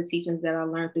some of the teachings that I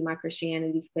learned through my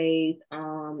Christianity faith,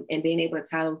 and being able to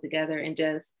tie those together and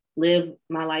just live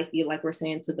my life, like we're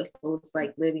saying, to the fullest,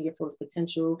 like living your fullest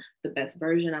potential, the best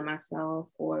version of myself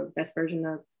or best version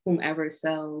of whomever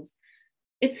selves.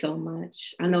 It's so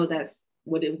much. I know that's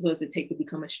what it was to take to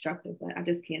become instructor, but I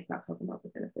just can't stop talking about the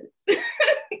benefits.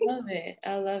 Love it.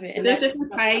 I love it. And there's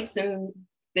different types and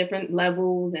different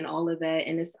levels and all of that.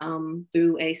 And it's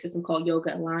through a system called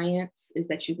Yoga Alliance, is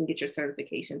that you can get your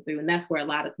certification through. And that's where a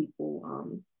lot of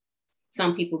people,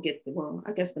 some people get, well,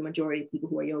 I guess the majority of people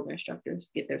who are yoga instructors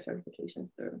get their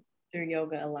certifications through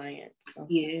Yoga Alliance.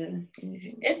 Okay. Yeah.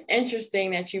 Mm-hmm. It's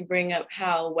interesting that you bring up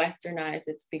how westernized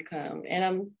it's become. And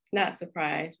I'm not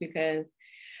surprised because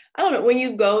I don't know,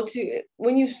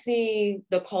 when you see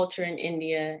the culture in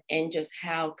India and just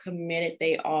how committed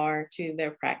they are to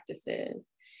their practices,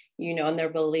 you know, and their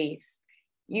beliefs,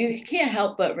 you can't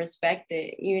help but respect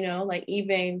it, you know, like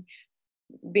even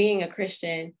being a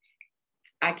Christian,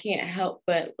 I can't help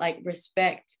but like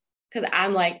respect, because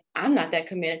I'm not that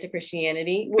committed to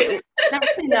Christianity. Not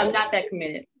saying I'm not that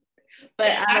committed,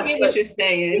 but I get what you're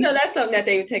saying. You know, that's something that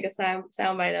they would take a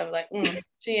soundbite of, like,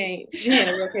 she ain't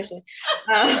a real Christian.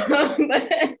 But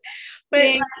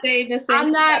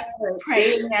I'm not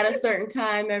praying at a certain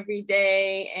time every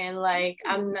day, and like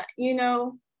I'm not, you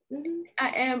know, I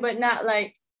am, but not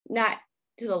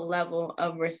to the level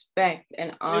of respect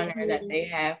and honor that they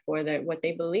have for what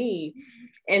they believe.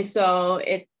 And so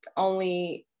it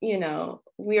only, you know,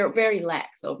 we are very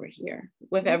lax over here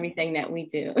with everything that we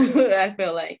do, I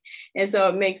feel like. And so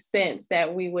it makes sense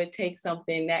that we would take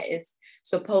something that is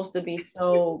supposed to be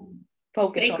so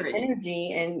focused sacred on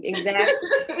energy and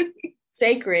exactly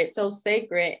sacred,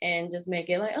 and just make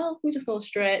it like, oh, we're just gonna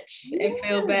stretch and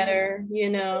feel better,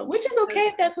 you know, which is okay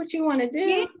if that's what you want to do.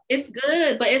 Yeah, it's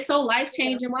good, but it's so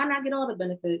life-changing. Why not get all the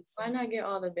benefits? Why not get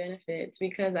all the benefits?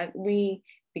 Because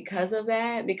because of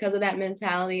that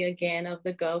mentality again of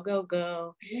the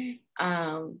go,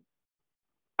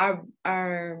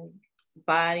 our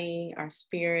body, our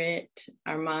spirit,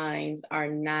 our minds are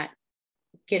not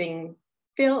getting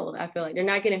filled. I feel like they're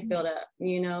not getting filled up,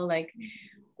 you know, like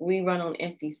we run on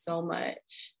empty so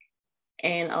much,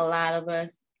 and a lot of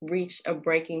us reach a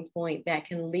breaking point that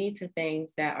can lead to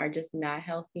things that are just not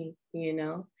healthy, you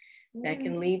know, that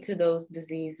can lead to those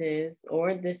diseases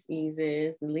or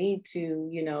diseases, lead to,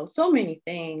 you know, so many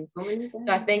things. So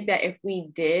I think that if we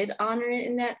did honor it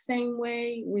in that same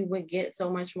way, we would get so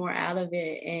much more out of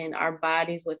it, and our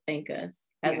bodies would thank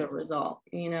us as a result,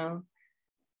 you know.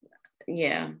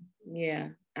 Yeah.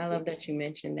 I love that you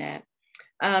mentioned that.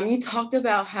 You talked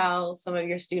about how some of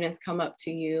your students come up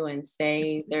to you and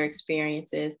say their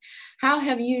experiences. How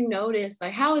have you noticed,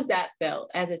 like, how has that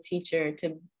felt as a teacher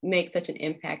to make such an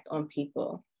impact on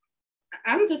people?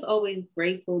 I'm just always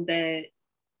grateful that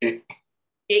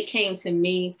it came to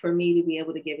me for me to be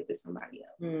able to give it to somebody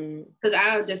else. Because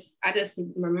I just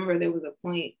remember there was a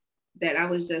point that I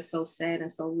was just so sad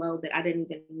and so low that I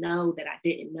didn't even know that I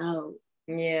didn't know.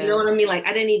 Yeah. You know what I mean? Like,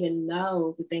 I didn't even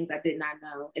know the things I did not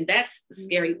know. And that's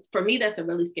scary. For me, that's a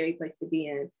really scary place to be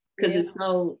in, because it's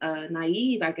so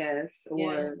naive, I guess,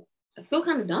 or I feel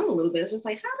kind of dumb a little bit. It's just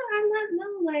like, how do I not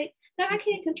know, like, that I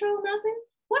can't control nothing?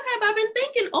 What have I been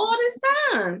thinking all this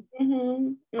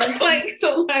time? Like,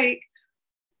 so, like,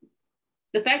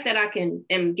 the fact that I can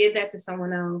and give that to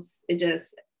someone else, it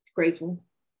just grateful.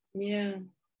 Yeah.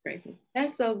 Grateful.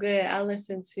 That's so good. I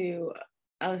listen to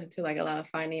like a lot of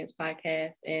finance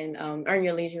podcasts, and Earn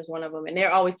Your Leisure is one of them. And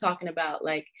they're always talking about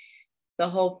like the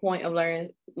whole point of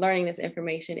learning this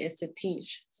information is to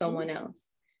teach someone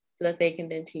else so that they can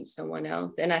then teach someone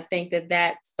else. And I think that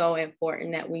that's so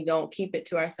important, that we don't keep it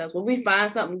to ourselves. When we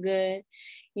find something good,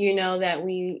 you know, that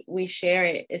we share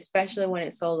it, especially when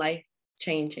it's so life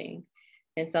changing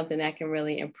and something that can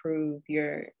really improve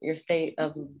your state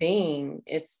of being.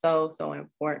 It's so, so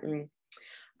important.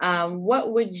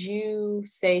 What would you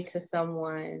say to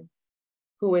someone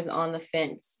who is on the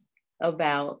fence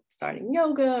about starting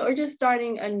yoga or just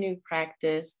starting a new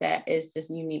practice that is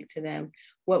just unique to them?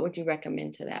 What would you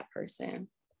recommend to that person?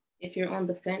 If you're on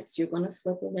the fence, you're going to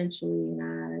slip eventually, and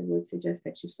I would suggest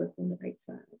that you slip on the right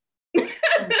side.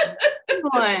 Come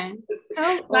on.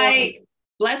 Like,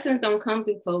 blessings don't come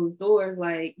through closed doors.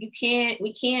 Like, we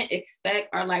can't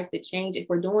expect our life to change if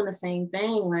we're doing the same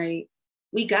thing. Like,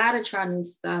 we gotta try new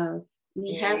stuff.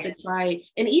 We have to try it.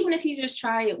 And even if you just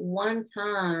try it one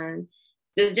time,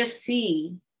 to just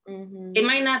see, it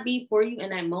might not be for you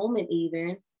in that moment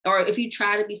even. Or if you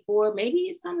tried it before, maybe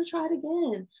it's time to try it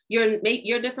again.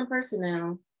 You're a different person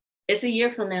now. It's a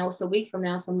year from now, it's a week from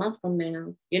now, it's a month from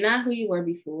now. You're not who you were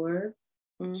before.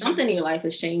 Something in your life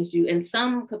has changed you in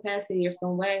some capacity or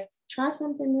some way. Try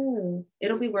something new.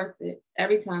 It'll be worth it.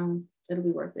 Every time, it'll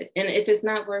be worth it. And if it's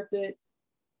not worth it,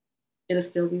 it'll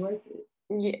still be worth it.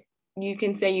 Yeah, you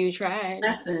can say you tried.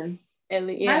 Lesson.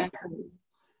 Yeah. Lessons.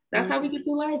 That's how we get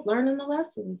through life, learning the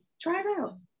lessons. Try it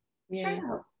out. Yeah. Try it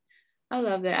out. I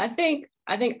love that. I think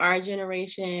our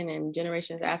generation and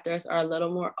generations after us are a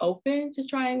little more open to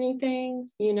trying new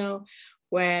things, you know,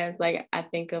 whereas like I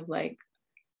think of like,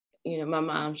 you know, my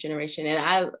mom's generation,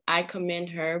 and I commend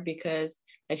her because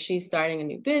like she's starting a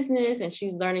new business and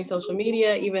she's learning social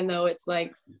media, even though it's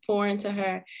like foreign to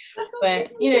her.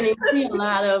 But you know, and you see a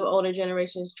lot of older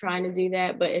generations trying to do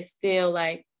that, but it's still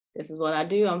like, this is what I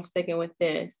do, I'm sticking with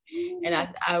this. And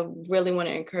I really want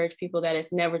to encourage people that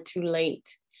it's never too late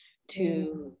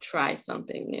to try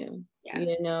something new.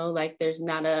 You know, like there's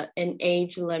not an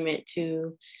age limit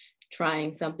to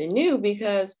trying something new,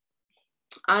 because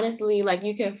honestly, like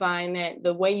you can find that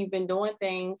the way you've been doing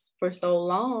things for so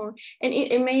long, and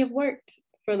it may have worked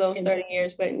for those 30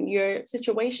 years, but your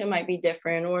situation might be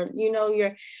different, or you know,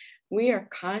 we are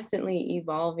constantly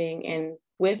evolving, and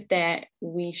with that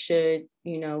we should,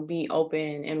 you know, be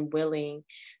open and willing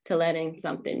to let in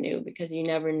something new, because you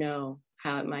never know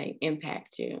how it might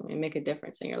impact you and make a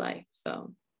difference in your life.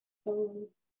 So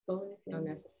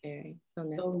necessary.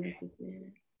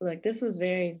 Look, this was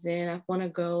very zen. I want to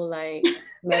go like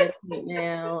meditate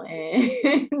now.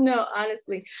 And no,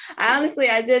 honestly,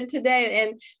 I did today,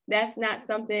 and that's not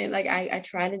something like I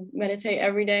try to meditate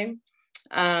every day,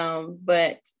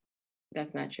 but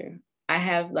that's not true. I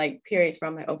have like periods where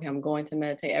I'm like, okay, I'm going to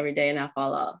meditate every day, and I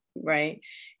fall off, right?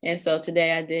 And so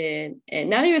today I did, and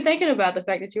not even thinking about the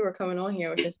fact that you were coming on here,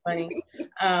 which is funny.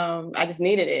 I just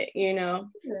needed it, you know?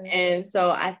 And so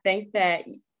I think that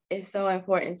it's so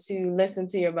important to listen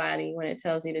to your body when it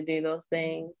tells you to do those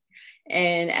things.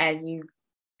 And as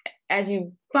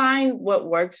you find what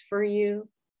works for you,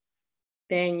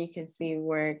 then you can see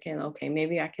where it can, okay,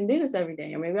 maybe I can do this every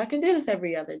day, or maybe I can do this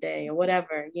every other day, or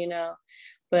whatever, you know.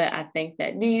 But I think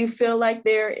that, do you feel like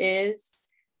there is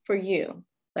for you,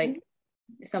 like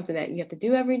something that you have to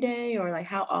do every day, or like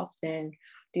how often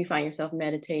do you find yourself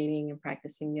meditating and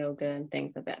practicing yoga and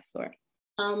things of that sort?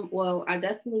 Well, I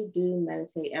definitely do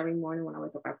meditate every morning. When I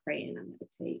wake up, I pray and I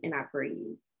meditate and I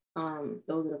breathe.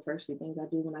 Those are the first two things I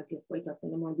do when I wake up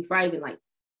in the morning, before I even like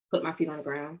put my feet on the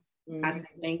ground. I say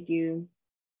thank you,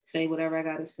 say whatever I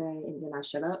gotta say, and then I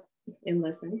shut up and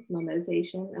listen, my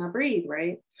meditation, and I breathe,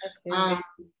 right?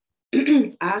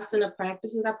 Asana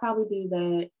practices, I probably do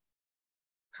that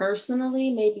personally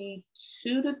maybe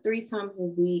 2 to 3 times a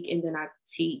week, and then I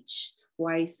teach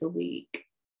twice a week.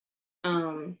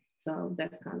 So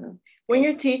that's kind of, when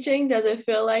you're teaching, does it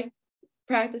feel like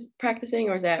practicing,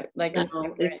 or is that like no,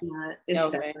 it's not.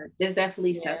 It's separate. It's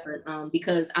definitely separate.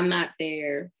 Because I'm not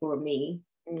there for me.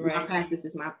 My practice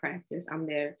is my practice. I'm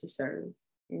there to serve.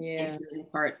 And to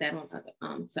impart that on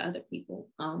other to other people.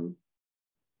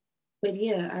 But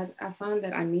yeah, I found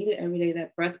that I needed every day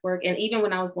that breath work. And even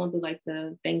when I was going through like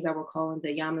the things that were calling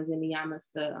the yamas and niyamas,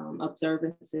 the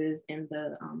observances and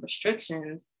the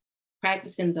restrictions,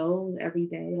 practicing those every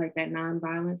day, like that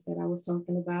non-violence that I was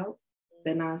talking about,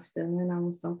 the non-stealing I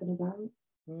was talking about,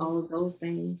 all of those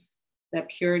things, that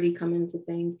purity coming into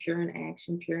things, pure in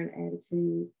action, pure in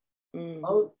attitude,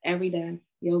 all every day,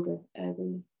 yoga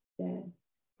every day.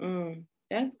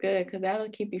 That's good, because that'll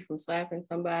keep you from slapping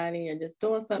somebody or just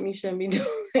doing something you shouldn't be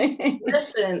doing.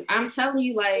 Listen, I'm telling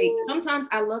you, like, sometimes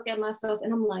I look at myself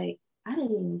and I'm like, I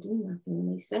didn't even do nothing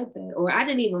when they said that, or I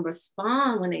didn't even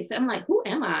respond when they said, I'm like, who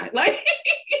am I? Like,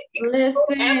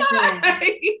 listen, who am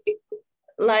I?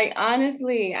 like,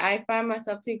 honestly, I find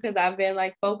myself too, because I've been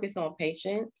like focused on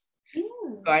patience,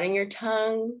 guarding your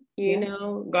tongue, you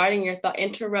know, guarding your thought,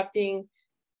 interrupting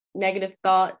negative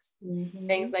thoughts,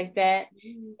 things like that.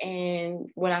 And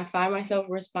when I find myself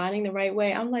responding the right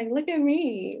way, I'm like, look at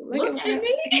me. Look at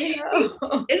me. You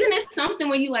know? Isn't it something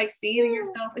when you like see it in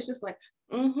yourself? It's just like,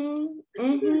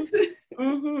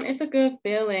 it's a good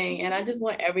feeling. And I just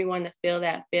want everyone to feel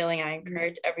that feeling. I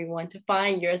encourage everyone to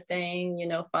find your thing, you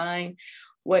know, find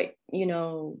what, you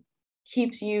know,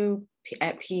 keeps you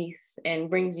at peace and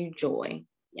brings you joy.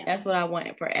 That's what I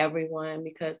want for everyone,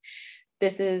 because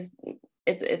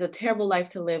it's a terrible life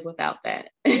to live without that,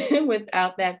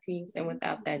 without that peace and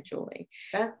without that joy.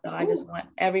 I just want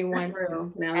everyone. That's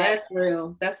real. Now that's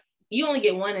real. You only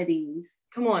get one of these.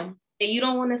 Come on. And you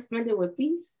don't want to spend it with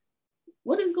peace?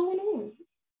 What is going on?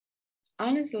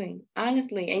 Honestly.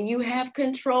 And you have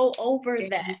control over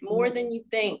that more than you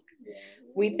think.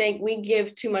 We think we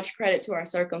give too much credit to our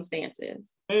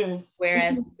circumstances.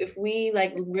 Whereas if we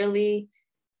like really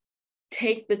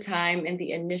take the time and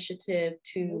the initiative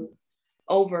to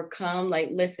overcome, like,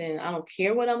 listen, I don't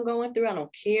care what I'm going through, I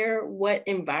don't care what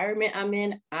environment I'm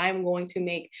in, I'm going to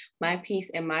make my peace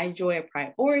and my joy a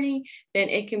priority, then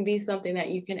it can be something that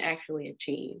you can actually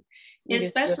achieve.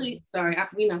 Especially, sorry,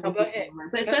 we're not going to go ahead.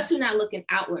 But especially not looking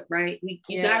outward, right?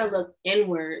 You got to look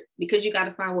inward, because you got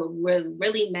to find what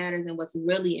really matters and what's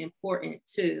really important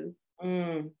too.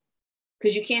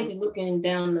 Because you can't be looking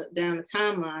down the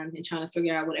timeline and trying to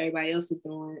figure out what everybody else is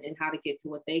doing and how to get to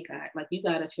what they got. Like, you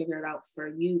got to figure it out for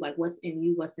you, like what's in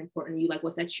you, what's important to you, like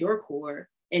what's at your core,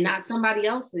 and not somebody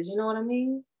else's. You know what I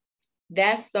mean?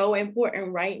 That's so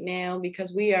important right now,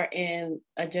 because we are in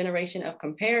a generation of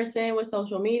comparison with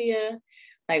social media.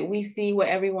 Like, we see what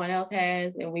everyone else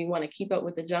has and we want to keep up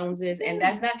with the Joneses. And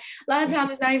that's not, a lot of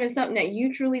times it's not even something that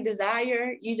you truly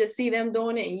desire. You just see them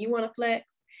doing it and you want to flex.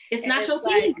 It's not your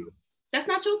peace. That's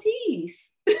not your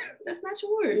piece. That's not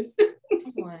yours.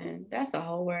 Come on, that's a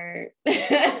whole word.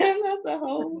 That's a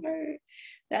whole word.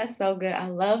 That's so good. I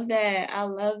love that.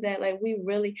 Like, we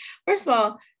really, first of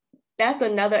all, that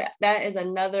is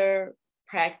another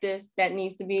practice that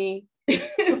needs to be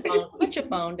put your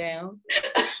phone down.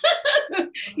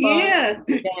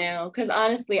 Down. Because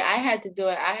honestly, I had to do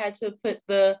it. I had to put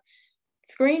the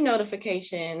screen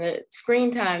notification, the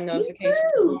screen time notification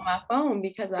on my phone,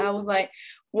 because I was like,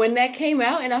 when that came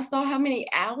out and I saw how many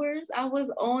hours I was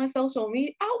on social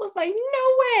media, I was like,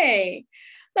 no way.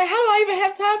 Like, how do I even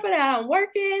have time for that? I'm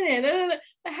working and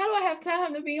how do I have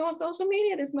time to be on social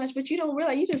media this much? But you don't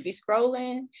realize, you just be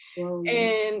scrolling.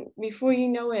 And before you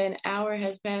know it, an hour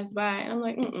has passed by. And I'm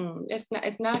like,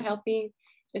 it's not healthy.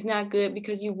 It's not good,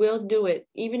 because you will do it.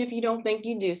 Even if you don't think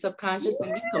you do, subconsciously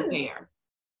you compare.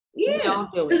 Yeah,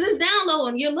 because it's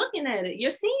downloading. You're looking at it. You're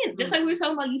seeing, just like we were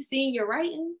talking about, you seeing your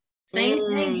writing. Same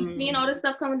thing. You seeing all this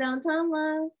stuff coming down the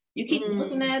timeline. You keep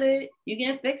looking at it. You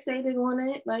get fixated on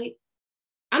it. Like,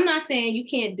 I'm not saying you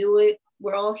can't do it.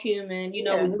 We're all human. You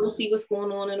know, we will see what's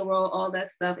going on in the world, all that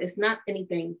stuff. It's not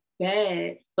anything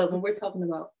bad. But when we're talking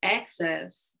about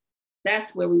access,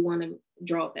 that's where we want to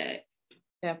draw back.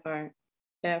 That part.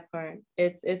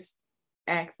 It's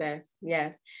access.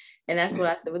 Yes. And that's what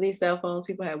I said. With these cell phones,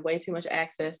 people have way too much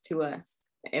access to us,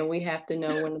 and we have to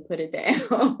know when to put it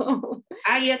down.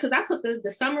 Because I put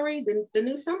the summary, the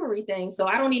new summary thing. So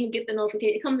I don't even get the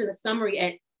notification. It comes in a summary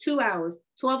at 2 hours,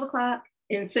 12 o'clock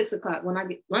and 6 o'clock, when I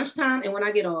get lunchtime and when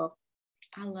I get off.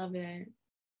 I love that.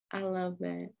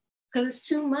 Because it's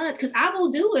too much. Because I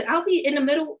will do it. I'll be in the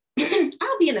middle.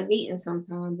 I'll be in a meeting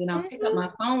sometimes and I'll pick up my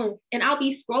phone and I'll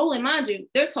be scrolling. Mind you,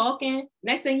 they're talking.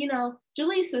 Next thing you know,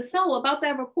 Gelisa, so about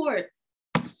that report.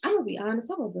 I'm gonna be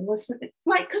honest, I wasn't listening.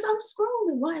 Like, because I was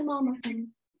scrolling. Why am I on my phone?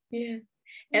 Yeah.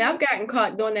 And I've gotten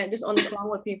caught doing that just on the phone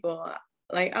with people.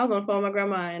 Like, I was on the phone with my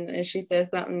grandma and she said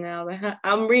something now. Like,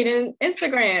 I'm reading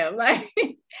Instagram. Like,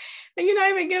 you're not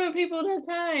even giving people the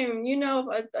time. You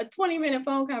know, a 20-minute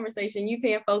phone conversation, you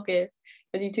can't focus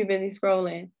because you're too busy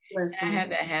scrolling. Listen, I have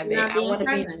that habit. I want to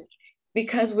be.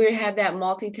 because we have that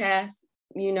multitask,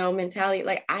 mentality,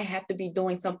 like I have to be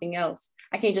doing something else.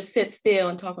 I can't just sit still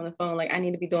and talk on the phone. Like I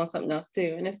need to be doing something else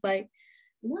too. And it's like,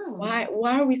 no.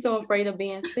 Why are we so afraid of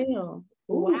being still?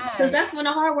 Why? Because that's when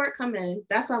the hard work come in.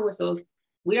 That's why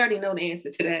we already know the answer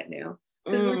to that now.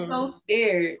 Because we're so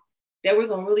scared that we're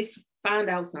going to really find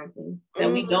out something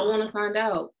that we don't want to find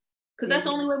out. Because that's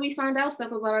the only way we find out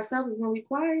stuff about ourselves is when we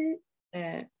quiet.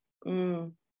 Yeah.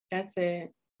 That's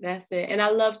it. And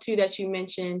I love too that you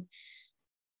mentioned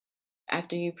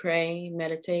after you pray,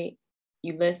 meditate,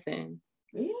 you listen.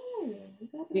 Yeah.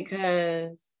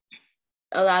 Because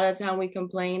a lot of time we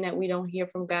complain that we don't hear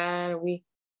from God, or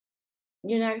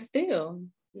you're not still.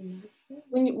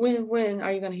 When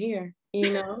are you gonna hear?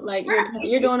 Like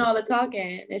you're doing all the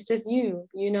talking. It's just you.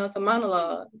 It's a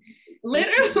monologue.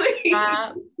 Literally.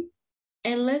 Stop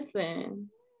and listen.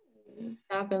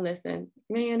 Stop and listen.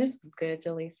 Man, this was good,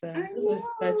 Gelisa. This was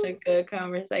such a good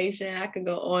conversation. I could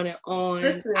go on and on.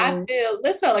 Listen. I feel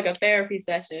this felt like a therapy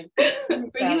session.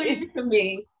 For you and for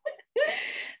me.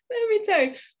 Let me tell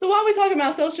you. So while we're talking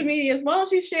about social medias, why don't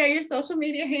you share your social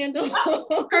media handle?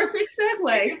 Perfect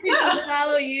segue. People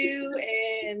follow you,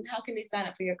 and how can they sign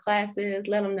up for your classes?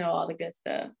 Let them know all the good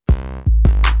stuff.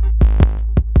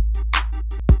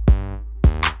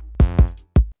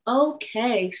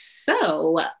 Okay,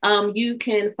 so you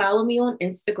can follow me on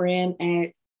Instagram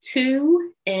at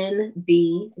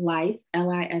 2ND Life,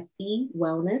 LIFE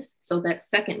Wellness. So that's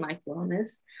Second Life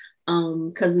Wellness.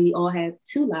 Because we all have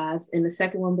two lives, and the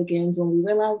second one begins when we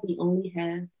realize we only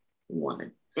have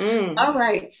one. All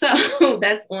right, so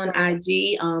that's on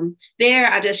IG. There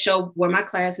I just show where my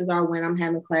classes are when I'm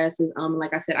having classes.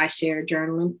 Like I said, I share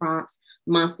journaling prompts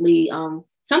monthly.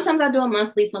 Sometimes I do it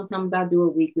monthly, sometimes I do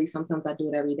it weekly, sometimes I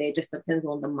do it every day. It just depends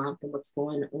on the month and what's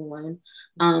going on.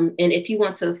 And if you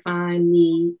want to find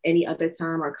me any other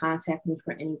time or contact me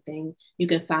for anything, you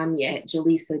can find me at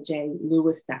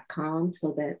JelisaJLewis.com.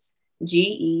 So that's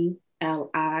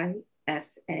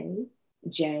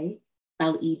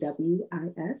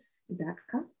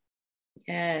GELISAJLEWIS.com.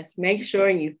 Yes, make sure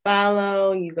you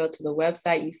follow, you go to the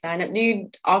website, you sign up. Do you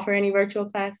offer any virtual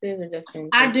classes or just in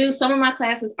person? I do. Some of my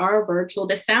classes are virtual.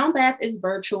 The sound bath is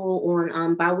virtual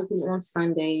on bi-weekly on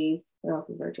Sundays.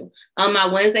 Virtual.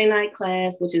 My Wednesday night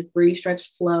class, which is Breathe,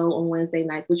 Stretch, Flow on Wednesday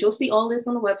nights, which you'll see all this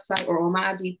on the website or on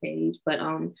my IG page. But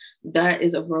that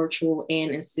is a virtual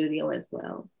and in studio as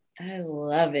well. I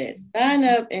love it. Sign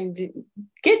up and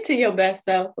get to your best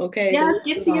self, okay? Yes,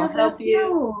 get to your best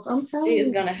self. I'm telling you. She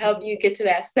is going to help you get to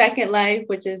that second life,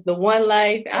 which is the one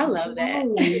life. I love that.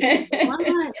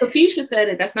 Confucius said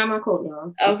it. That's not my quote,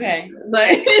 y'all. Okay. But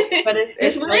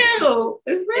it's real. It's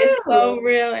real. It's so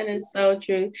real and it's so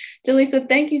true. Gelisa,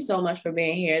 thank you so much for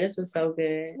being here. This was so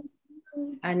good.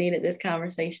 I needed this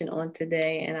conversation on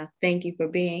today, and I thank you for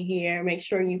being here. Make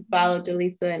sure you follow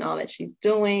Gelisa and all that she's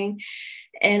doing.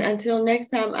 And until next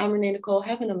time, I'm Renee Nicole.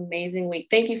 Have an amazing week.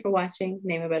 Thank you for watching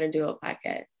Name a Better Duo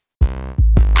podcast.